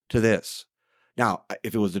in to this. Now,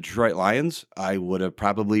 if it was the Detroit Lions, I would have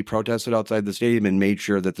probably protested outside the stadium and made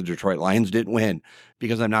sure that the Detroit Lions didn't win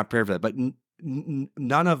because I'm not prepared for that. But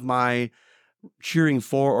none of my cheering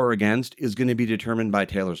for or against is going to be determined by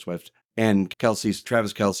Taylor Swift and Travis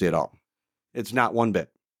Kelce at all. It's not one bit.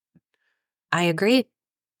 I agree.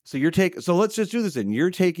 So let's just do this then.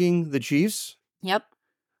 You're taking the Chiefs. Yep.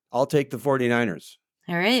 I'll take the 49ers.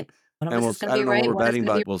 All right. I don't know what we're betting,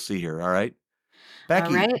 but we'll see here. All right. Becky.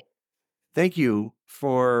 All right. Thank you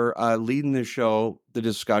for leading the show, the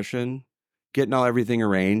discussion, getting everything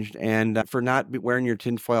arranged, and for not wearing your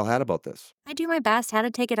tinfoil hat about this. I do my best. Had to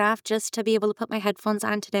take it off just to be able to put my headphones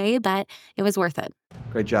on today, but it was worth it.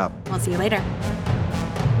 Great job. We'll see you later.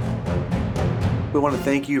 We want to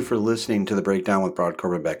thank you for listening to The Breakdown with Broad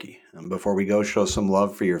Corbin Becky. And before we go, show some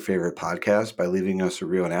love for your favorite podcast by leaving us a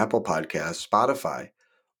review on Apple Podcasts, Spotify,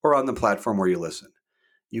 or on the platform where you listen.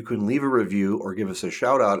 You can leave a review or give us a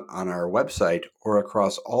shout out on our website or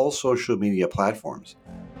across all social media platforms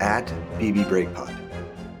at BBBreakPod.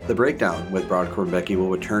 The Breakdown with Broad Corbin Becky will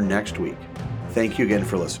return next week. Thank you again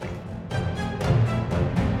for listening.